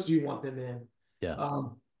zip codes do you want them in? Yeah.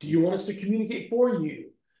 Do you want us to communicate for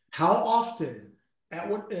you? How often? At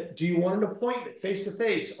what do you want an appointment face to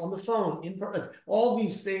face on the phone in all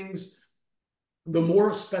these things? The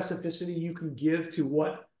more specificity you can give to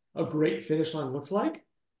what a great finish line looks like,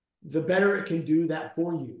 the better it can do that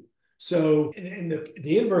for you. So, and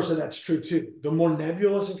the inverse of that's true too. The more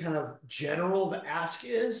nebulous and kind of general the ask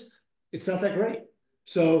is, it's not that great.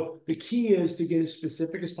 So the key is to get as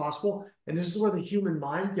specific as possible. And this is where the human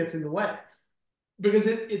mind gets in the way because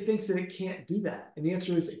it thinks that it can't do that. And the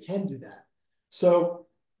answer is it can do that. So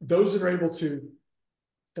those that are able to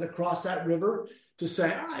kind of cross that river to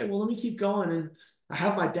say, all right, well, let me keep going. And I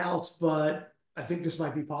have my doubts, but I think this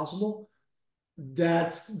might be possible.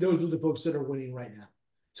 Those are the folks that are winning right now.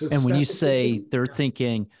 So it's And when you specificity. say they're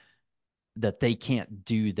thinking that they can't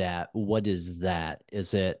do that, what is that?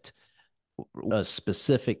 Is it a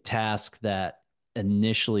specific task that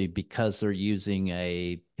initially, because they're using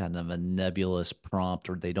a kind of a nebulous prompt,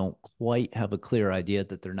 or they don't quite have a clear idea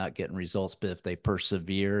that they're not getting results, but if they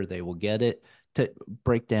persevere, they will get it? To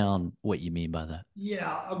break down what you mean by that. Yeah,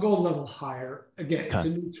 I'll go a level higher. Again, it's Okay.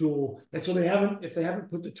 a new tool. And so if they haven't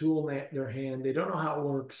put the tool in their hand, they don't know how it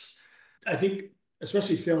works. I think,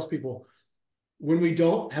 especially salespeople, when we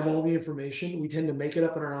don't have all the information, we tend to make it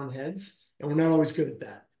up in our own heads. And we're not always good at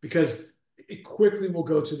that because it quickly will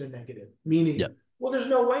go to the negative, meaning, Yep. well, there's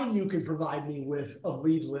no way you can provide me with a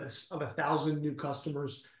lead list of 1,000 new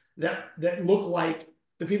customers that look like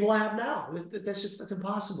the people I have now. That's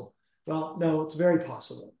impossible. Well, no, it's very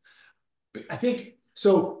possible. I think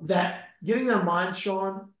so that getting their mind,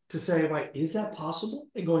 Sean, to say, like, is that possible?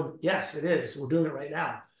 And going, yes, it is. We're doing it right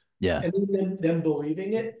now. Yeah. And then them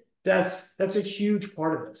believing it, that's a huge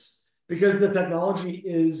part of this because the technology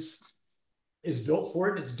is built for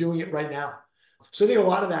it and it's doing it right now. So I think a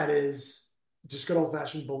lot of that is just good old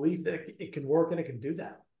fashioned belief that it can work and it can do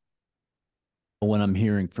that. What I'm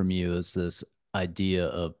hearing from you is this idea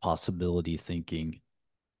of possibility thinking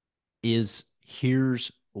is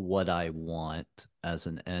here's what I want as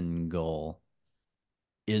an end goal.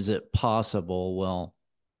 Is it possible? Well,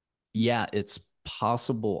 yeah, it's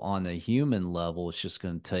possible on a human level. It's just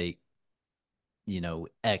going to take,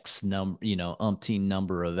 X number, umpteen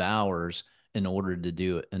number of hours in order to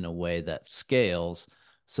do it in a way that scales.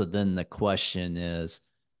 So then the question is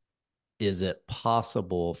it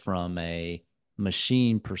possible from a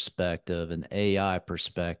machine perspective, an AI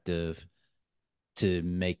perspective, to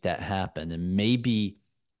make that happen? And maybe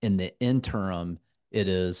in the interim, it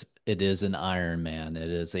is an Iron Man. It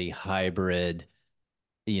is a hybrid,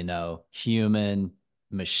 human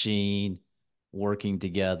machine. working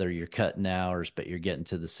together, you're cutting hours, but you're getting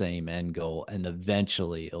to the same end goal. And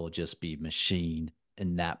eventually it'll just be machine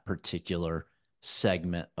in that particular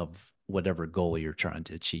segment of whatever goal you're trying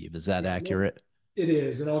to achieve. Is that Yeah, accurate? it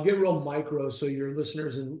is. And I'll get real micro so your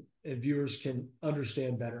listeners and viewers can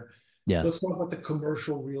understand better. Yeah. Let's talk about the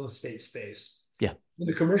commercial real estate space. Yeah. In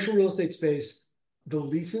the commercial real estate space, the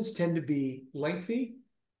leases tend to be lengthy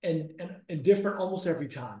and different almost every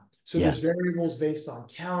time. So Yeah. there's variables based on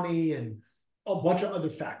county and a bunch of other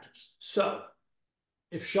factors. So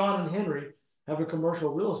if Sean and Henry have a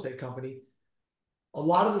commercial real estate company, a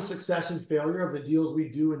lot of the success and failure of the deals we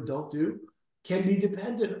do and don't do can be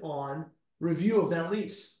dependent on review of that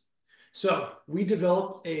lease. So we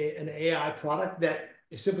developed an AI product that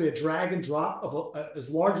is simply a drag and drop of as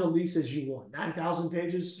large a lease as you want. 9,000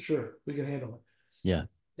 pages, sure, we can handle it. Yeah.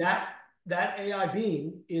 That that AI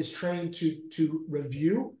being is trained to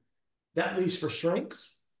review that lease for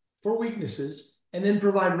strengths, for weaknesses, and then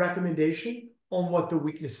provide recommendation on what the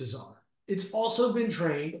weaknesses are. It's also been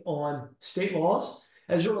trained on state laws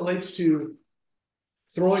as it relates to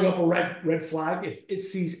throwing up a red flag if it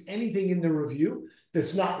sees anything in the review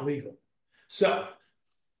that's not legal. So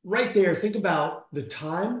right there, think about the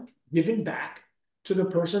time given back to the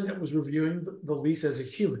person that was reviewing the lease as a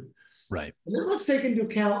human. Right. And then let's take into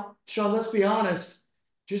account, Sean, let's be honest,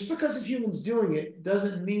 just because a human's doing it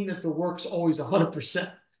doesn't mean that the work's always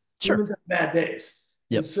 100%. Sure. Humans have bad days.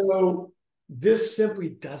 And Yep. so this simply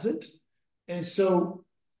doesn't. And so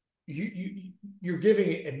you're giving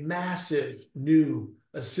a massive new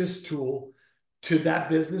assist tool to that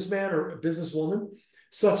businessman or a businesswoman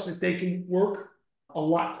such that they can work a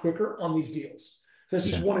lot quicker on these deals. So that's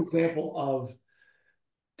just Yeah. one example of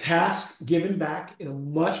tasks given back in a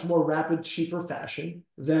much more rapid, cheaper fashion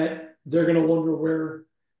that they're going to wonder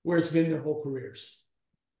where it's been their whole careers.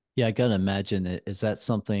 Yeah, I gotta imagine it. Is that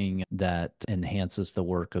something that enhances the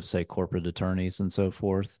work of, say, corporate attorneys and so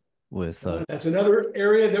forth? With That's another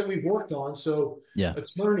area that we've worked on. So yeah,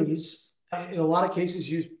 attorneys, in a lot of cases,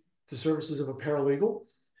 use the services of a paralegal.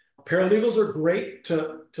 Paralegals are great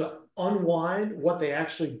to unwind what they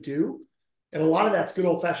actually do, and a lot of that's good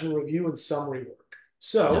old fashioned review and summary work. yeah,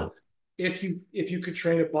 So if you could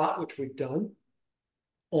train a bot, which we've done,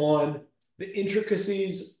 on the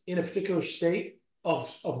intricacies in a particular state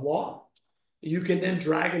of law, you can then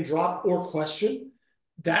drag and drop or question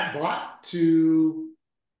that bot to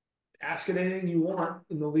ask it anything you want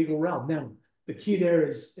in the legal realm. Now, the key there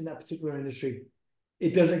is in that particular industry,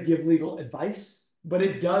 it doesn't give legal advice, but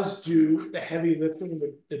it does do the heavy lifting,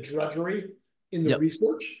 the drudgery in the yep,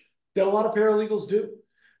 research that a lot of paralegals do.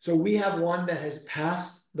 So we have one that has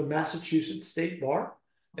passed the Massachusetts State Bar,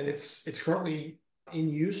 and it's currently in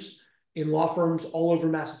use in law firms all over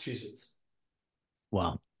Massachusetts.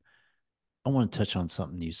 wow. I want to touch on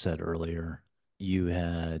something you said earlier. You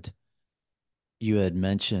had you had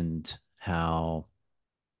mentioned how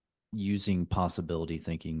using possibility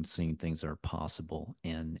thinking, seeing things are possible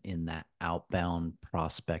in that outbound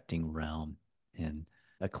prospecting realm, and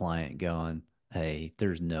a client going, hey,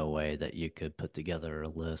 there's no way that you could put together a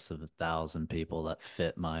list of 1,000 people that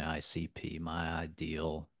fit my ICP, my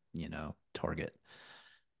ideal, target.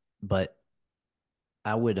 But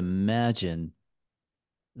I would imagine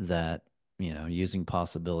that, using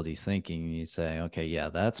possibility thinking, you say, okay, yeah,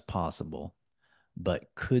 that's possible. But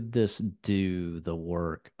could this do the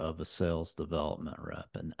work of a sales development rep,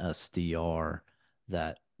 an SDR,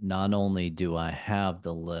 that not only do I have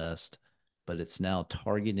the list, but it's now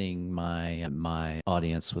targeting my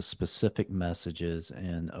audience with specific messages,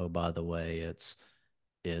 and oh, by the way,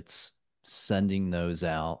 it's sending those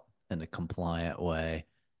out in a compliant way,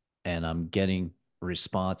 and I'm getting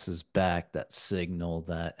responses back that signal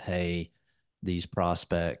that, hey, these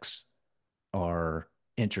prospects are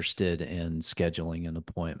interested in scheduling an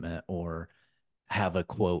appointment or have a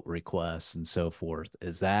quote request and so forth.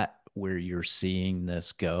 Is that where you're seeing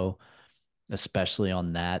this go, especially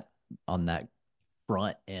on that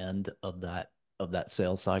front end of that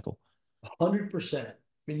sales cycle? 100%. I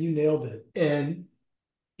mean, you nailed it. And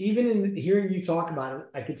even in hearing you talk about it,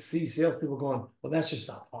 I could see salespeople going, well, that's just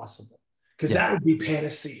not possible. Because Yeah. that would be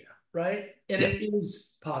panacea, right? And Yeah. it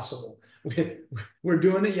is possible. We're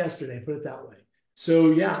doing it yesterday, put it that way.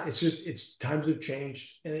 So yeah, it's times have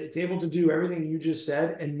changed and it's able to do everything you just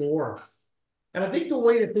said and more. And I think the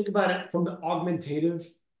way to think about it from the augmentative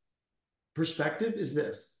perspective is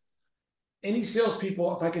this. Any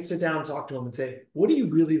salespeople, if I could sit down and talk to them and say, what do you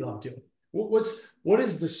really love doing? What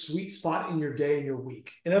is the sweet spot in your day and your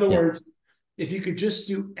week? In other Yeah. words, if you could just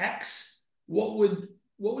do X, what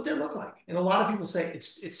would that look like? And a lot of people say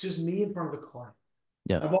it's just me in front of the client.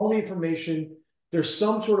 Yeah. I have all the information. there's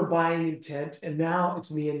some sort of buying intent, and now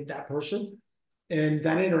it's me and that person, and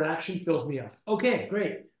that interaction fills me up. Okay,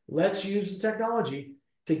 great. Let's use the technology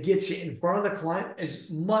to get you in front of the client as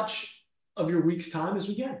much of your week's time as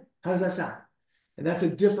we can. How does that sound? And that's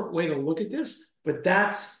a different way to look at this, but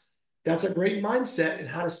that's a great mindset and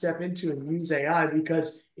how to step into and use AI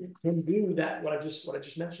because it can do that what I just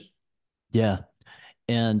mentioned. Yeah.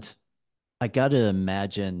 And I got to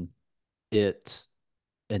imagine it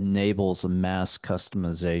enables a mass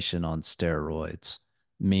customization on steroids,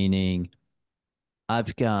 meaning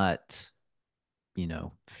I've got,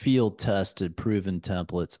 field tested, proven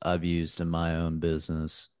templates I've used in my own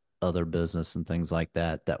business, other business, and things like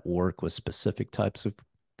that that work with specific types of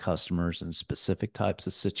customers and specific types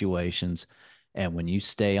of situations. And when you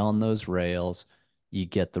stay on those rails, you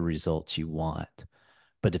get the results you want.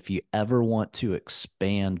 But if you ever want to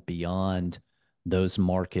expand beyond those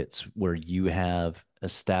markets where you have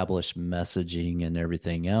established messaging and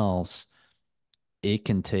everything else, it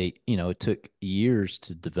can take, it took years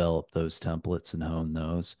to develop those templates and hone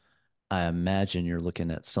those. I imagine you're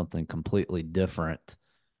looking at something completely different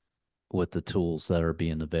with the tools that are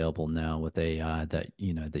being available now with AI that,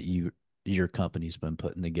 your company's been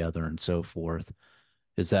putting together and so forth.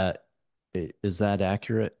 Is that is that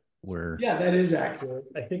accurate? Where Yeah, that is accurate.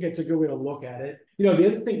 I think it's a good way to look at it. You know, the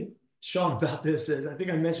other thing, Sean, about this is I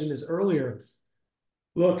think I mentioned this earlier.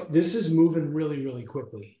 Look, this is moving really, really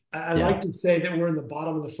quickly. I yeah, like to say that we're in the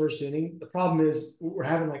bottom of the first inning. The problem is we're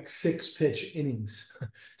having like 6 pitch innings.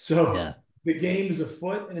 So yeah, the game is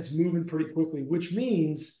afoot and it's moving pretty quickly, which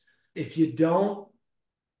means if you don't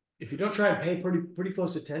if you don't try and pay pretty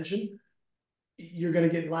close attention, you're going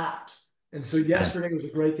to get lapped. And so yeah, yesterday was a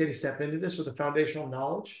great day to step into this with the foundational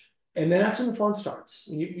knowledge. And then that's when the fun starts.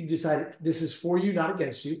 You decide this is for you, not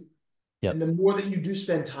against you. And yep, the more that you do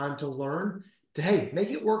spend time to learn, to hey,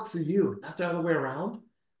 make it work for you, not the other way around.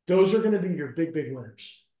 Those are going to be your big, big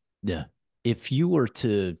winners. yeah. If you were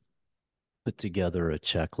to put together a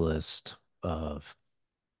checklist of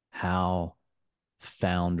how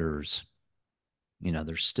founders,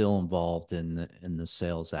 they're still involved in the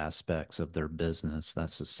sales aspects of their business.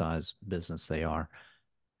 That's the size business they are.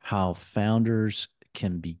 How founders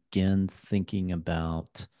can begin thinking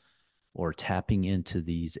about or tapping into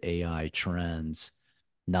these AI trends,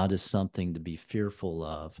 not as something to be fearful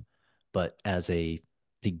of, but as a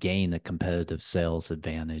to gain a competitive sales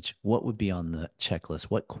advantage. What would be on the checklist?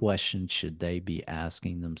 What questions should they be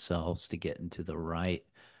asking themselves to get into the right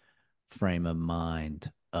frame of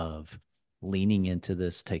mind of leaning into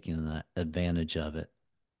this, taking advantage of it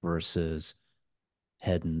versus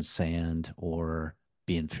head in sand or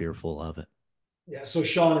being fearful of it? Yeah. So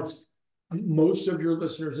Sean, it's most of your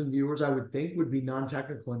listeners and viewers, I would think, would be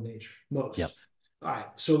non-technical in nature. Yep. Most. All right.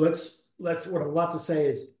 So let's what I'm about to say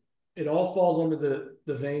is it all falls under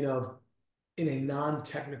the vein of in a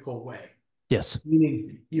non-technical way. Yes.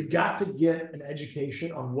 Meaning you've got to get an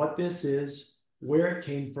education on what this is, where it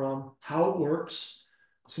came from, how it works.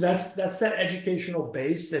 So that's that educational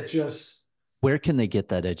base that just Where can they get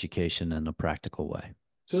that education in a practical way?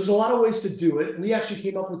 so there's a lot of ways to do it. We actually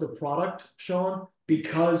came up with a product, Sean,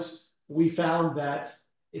 because we found that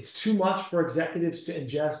it's too much for executives to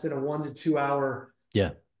ingest in a 1 to 2 hour.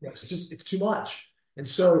 Yeah. It's too much. And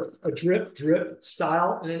so a drip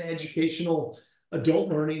style and an educational adult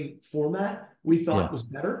learning format we thought Yeah. was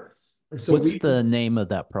better. And so What's we the name of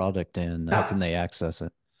that product and how can yeah, they access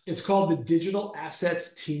it? it's called the Digital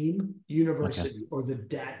Assets Team Okay. University or the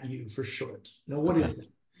DATU for short. Now, what Okay. is that?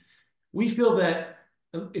 We feel that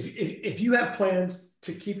if you have plans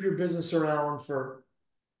to keep your business around for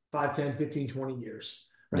 5, 10, 15, 20 years,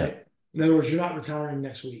 Yeah. right? In other words, you're not retiring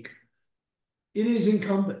next week. It is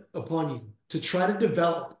incumbent upon you to try to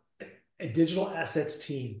develop a digital assets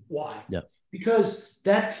team. Why? Yeah. Because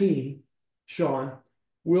that team, Sean,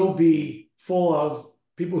 will be full of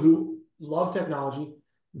people who love technology.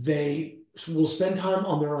 They will spend time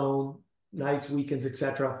on their own nights, weekends,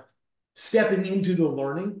 etc., stepping into the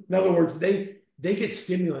learning. In other words, they get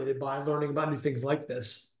stimulated by learning about new things like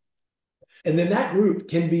this. And then that group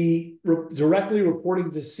can be directly reporting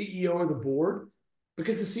to the CEO or the board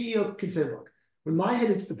because the CEO can say, look, when my head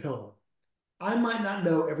hits the pillow, I might not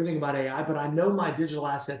know everything about AI, but I know my digital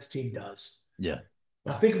assets team does. Yeah.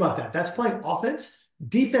 Now think about that. That's playing offense.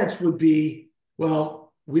 Defense would be,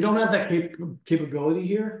 well, we don't have that capability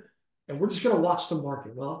here, and we're just going to watch the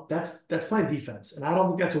market. Well, that's playing defense, and I don't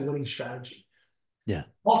think that's a winning strategy. Yeah.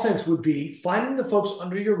 Offense would be finding the folks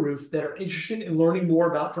under your roof that are interested in learning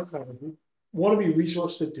more about technology, want to be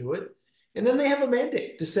resourced to do it, and then they have a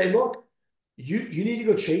mandate to say, look, you need to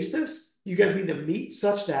go chase this. You guys need to meet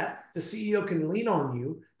such that the CEO can lean on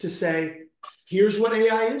you to say, here's what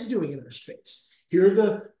AI is doing in our space. Here are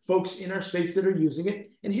the folks in our space that are using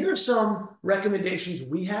it. And here are some recommendations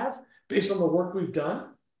we have based on the work we've done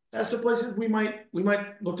as to places we might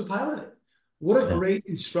look to pilot it. What a Yeah. great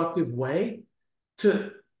instructive way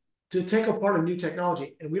to to take apart a new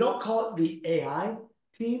technology. And we don't call it the AI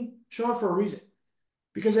team, Sean, for a reason.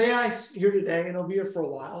 Because AI is here today and it'll be here for a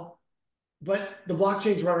while. But the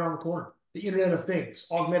blockchain's right around the corner. The Internet of Things,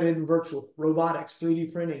 augmented and virtual, robotics,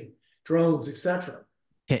 3D printing, drones, etc.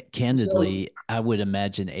 So Candidly, I would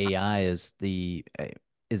imagine AI is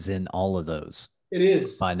in all of those it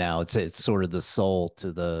is. by now. It's sort of the soul It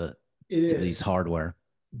to these is. hardware.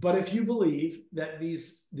 But if you believe that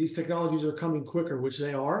these technologies are coming quicker, which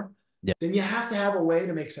they are, Yeah. then you have to have a way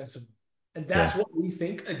to make sense of them. And Yeah. that's what we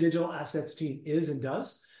think a digital assets team is and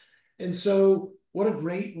does. And so, what a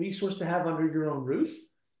great resource to have under your own roof.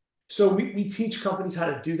 So, we teach companies how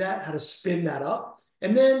to do that, how to spin that up.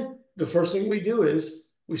 And then the first thing we do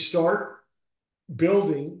is we start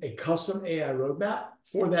building a custom AI roadmap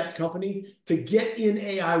for that company to get in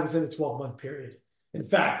AI within a 12-month period. In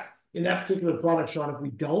fact, in that particular product, Sean, if we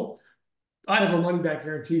don't, I have a money back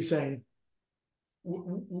guarantee saying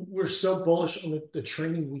we're so bullish on the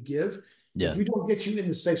training we give that if Yeah. we don't get you in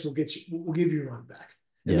the space, we'll give you your money back.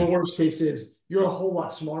 And the Yeah. worst case is you're a whole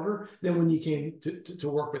lot smarter than when you came to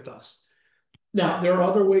work with us. Now, there are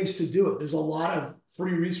other ways to do it. There's a lot of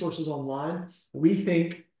free resources online. We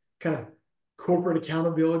think kind of corporate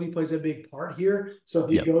accountability plays a big part here. So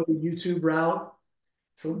if you Yeah. go the YouTube route,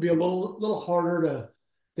 it'll be a little harder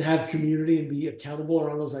to have community and be accountable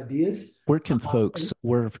around those ideas. And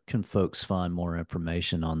Where can folks find more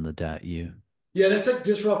information on the .u? yeah, that's at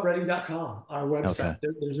disruptready.com, our website.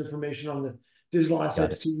 Okay. There's information on the digital Got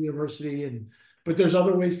assets it. to university, but there's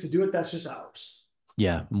other ways to do it. That's just ours.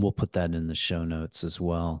 Yeah, and we'll put that in the show notes as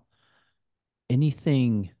well.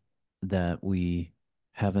 Anything that we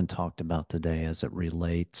haven't talked about today as it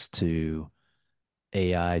relates to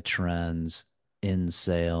AI trends in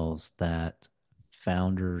sales that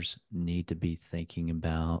founders need to be thinking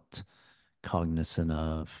about, cognizant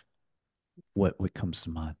of what comes to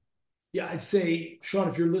mind? Yeah, I'd say, Sean,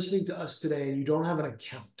 if you're listening to us today and you don't have an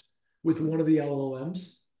account with one of the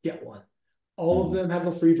LLMs, get one. All of Mhm. them have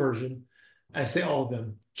a free version. I say all of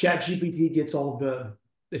them. ChatGPT gets all of the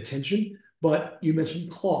attention, but you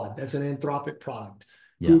mentioned Claude. That's an Anthropic product.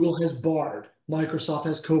 Yeah. Google has Bard. Microsoft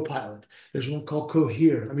has Copilot. There's one called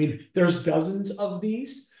Cohere. I mean, there's dozens of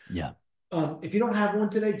these. Yeah. If you don't have one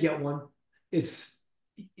today, get one. It's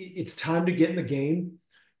it's time to get in the game.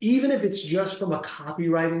 Even if it's just from a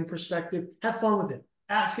copywriting perspective, have fun with it.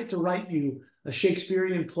 Ask it to write you a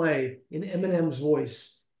Shakespearean play in Eminem's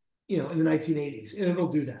voice, in the 1980s, and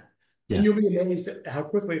it'll do that. And Yeah. you'll be amazed at how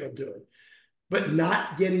quickly it'll do it. But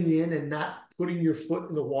not getting in and not putting your foot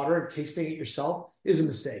in the water and tasting it yourself is a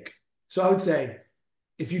mistake. So I would say,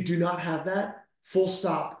 if you do not have that, full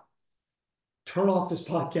stop, turn off this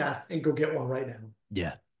podcast and go get one right now.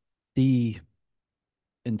 Yeah. The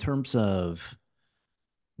In terms of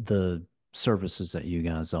the services that you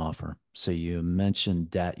guys offer. So you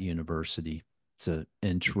mentioned Dat University. It's an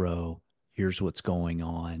intro. Here's what's going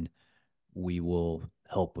on. We will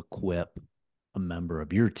help equip a member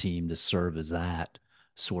of your team to serve as that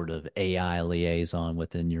sort of AI liaison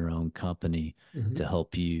within your own company to Mm-hmm.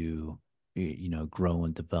 help grow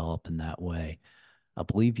and develop in that way. I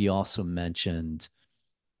believe you also mentioned,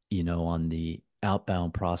 on the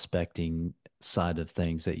outbound prospecting side of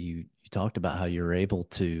things that you talked about how you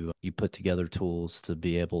put together tools to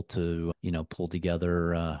be able to, pull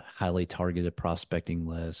together highly targeted prospecting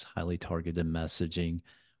lists, highly targeted messaging.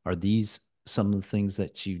 Are these some of the things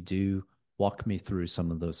that you do? Walk me through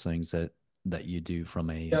some of those things that you do from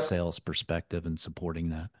a Yep. sales perspective and supporting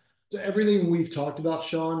that. So everything we've talked about,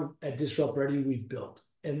 Sean, at Disrupt Ready, we've built,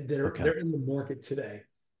 and they're Okay. they're in the market today.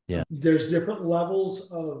 Yeah. There's different levels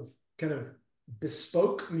of kind of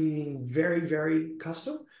bespoke, meaning very, very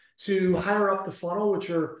custom, to Yeah. higher up the funnel, which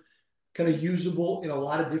are kind of usable in a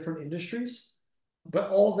lot of different industries. But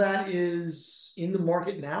all that is in the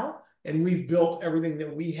market now, and we've built everything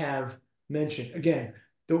that we have mentioned. Again,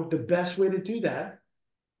 the best way to do that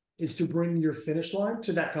is to bring your finish line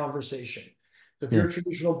to that conversation. If you're Yeah. a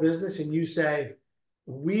traditional business and you say,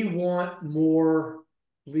 we want more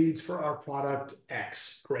leads for our product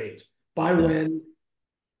X, great. By Yeah. when,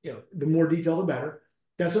 the more detail, the better.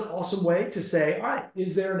 That's an awesome way to say, all right,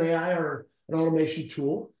 is there an AI or an automation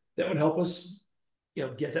tool that would help us,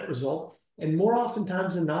 get that result? And more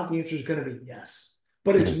oftentimes than not, the answer is going to be yes.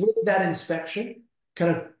 But it's Yeah. with that inspection,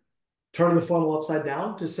 kind of turn the funnel upside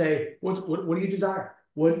down to say, what do you desire?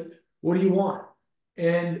 What do you want?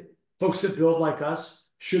 And folks that build like us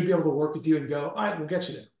should be able to work with you and go, all right, we'll get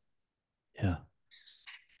you there. Yeah.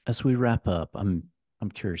 As we wrap up, I'm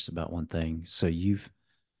curious about one thing. So you've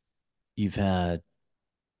had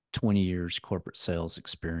 20 years corporate sales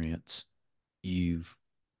experience. You've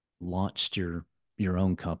launched your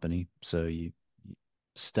own company. So you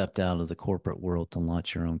stepped out of the corporate world to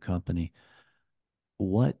launch your own company.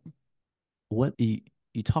 What you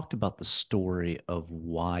talked about the story of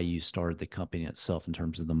why you started the company itself in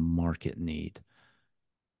terms of the market need.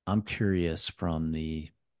 I'm curious from the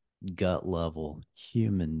gut level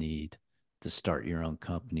human need to start your own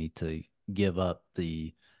company, to give up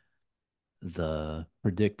the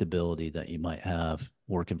predictability that you might have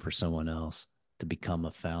working for someone else, to become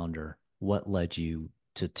a founder. What led you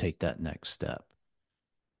to take that next step?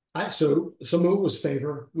 So some of it was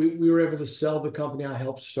favor. We were able to sell the company I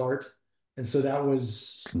helped start. And so that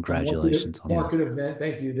was a Congratulations on that. market event.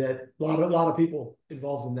 Thank you. That a lot of people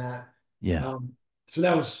involved in that. Yeah, Um, so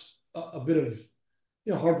that was a bit of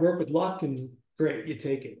hard work with luck and great, you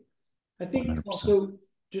take it. I think 100%. also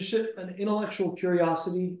just an intellectual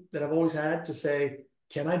curiosity that I've always had to say,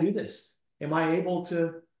 can I do this? Am I able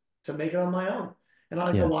to make it on my own? And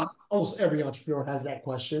I think Yeah, almost every entrepreneur has that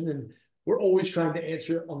question, and we're always trying to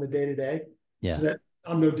answer it on the day to day, so yeah. that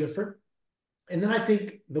I'm no different. And then I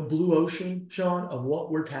think the blue ocean, Sean, of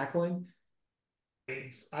what we're tackling,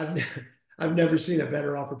 I've I've never seen a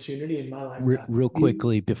better opportunity in my lifetime. Real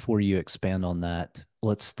quickly before you expand on that,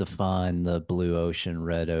 let's define the blue ocean,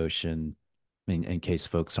 red ocean. I mean, in case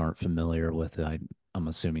folks aren't familiar with it, I'm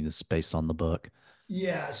assuming this is based on the book.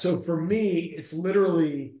 Yeah. So for me, it's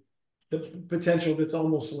literally the potential that's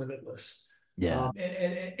almost limitless, Yeah,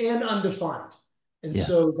 and undefined. And yeah,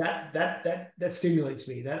 so that stimulates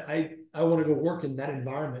me. That I want to go work in that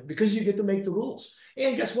environment because you get to make the rules.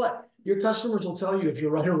 And guess what? Your customers will tell you if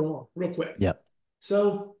you're right or wrong real quick. yep,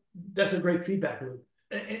 So that's a great feedback loop.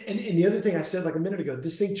 And the other thing I said like a minute ago,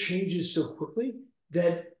 this thing changes so quickly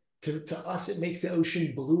that to us it makes the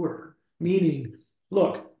ocean bluer. Meaning,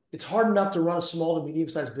 look, it's hard enough to run a small to medium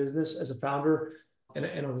sized business as a founder and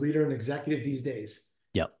a leader and executive these days.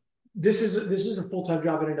 yep. This is a full time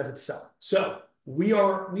job in and of itself. So we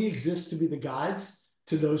exist to be the guides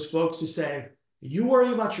to those folks to say, you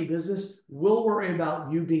worry about your business, we'll worry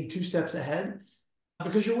about you being two steps ahead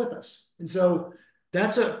because you're with us. And so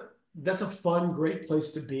that's a that's a fun, great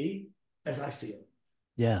place to be as I see it.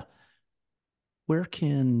 Yeah. Where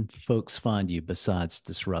can folks find you besides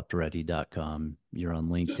disruptready.com? You're on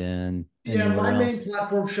LinkedIn, Yeah, anywhere my else? main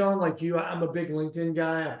platform, Sean, like you, I'm a big LinkedIn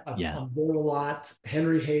guy. Yeah, I'm there a lot.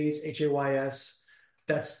 Henry Hayes, Hays.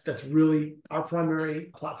 That's really our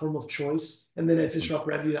primary platform of choice. And then at awesome.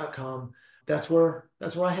 disruptready.com, that's where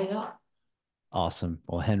I hang out. Awesome.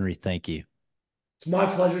 Well, Henry, thank you. It's my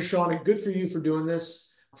pleasure, Sean, and good for you for doing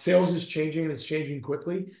this. Sales is changing and it's changing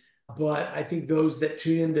quickly, but I think those that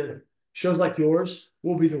tune into shows like yours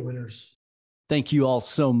will be the winners. Thank you all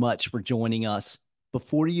so much for joining us.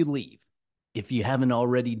 Before you leave, if you haven't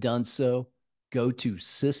already done so, go to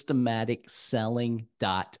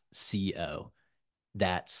systematicselling.co.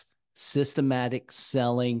 That's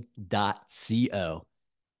systematicselling.co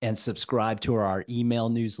and subscribe to our email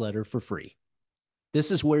newsletter for free. This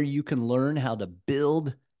is where you can learn how to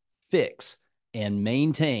build, fix, and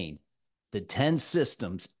maintain the 10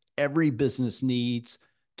 systems every business needs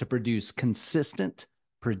to produce consistent,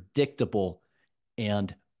 predictable,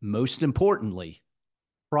 and most importantly,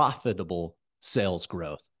 profitable sales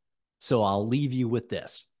growth. So I'll leave you with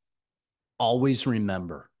this. Always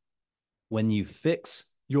remember, when you fix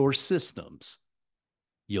your systems,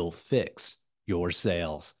 you'll fix your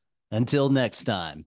sales. Until next time.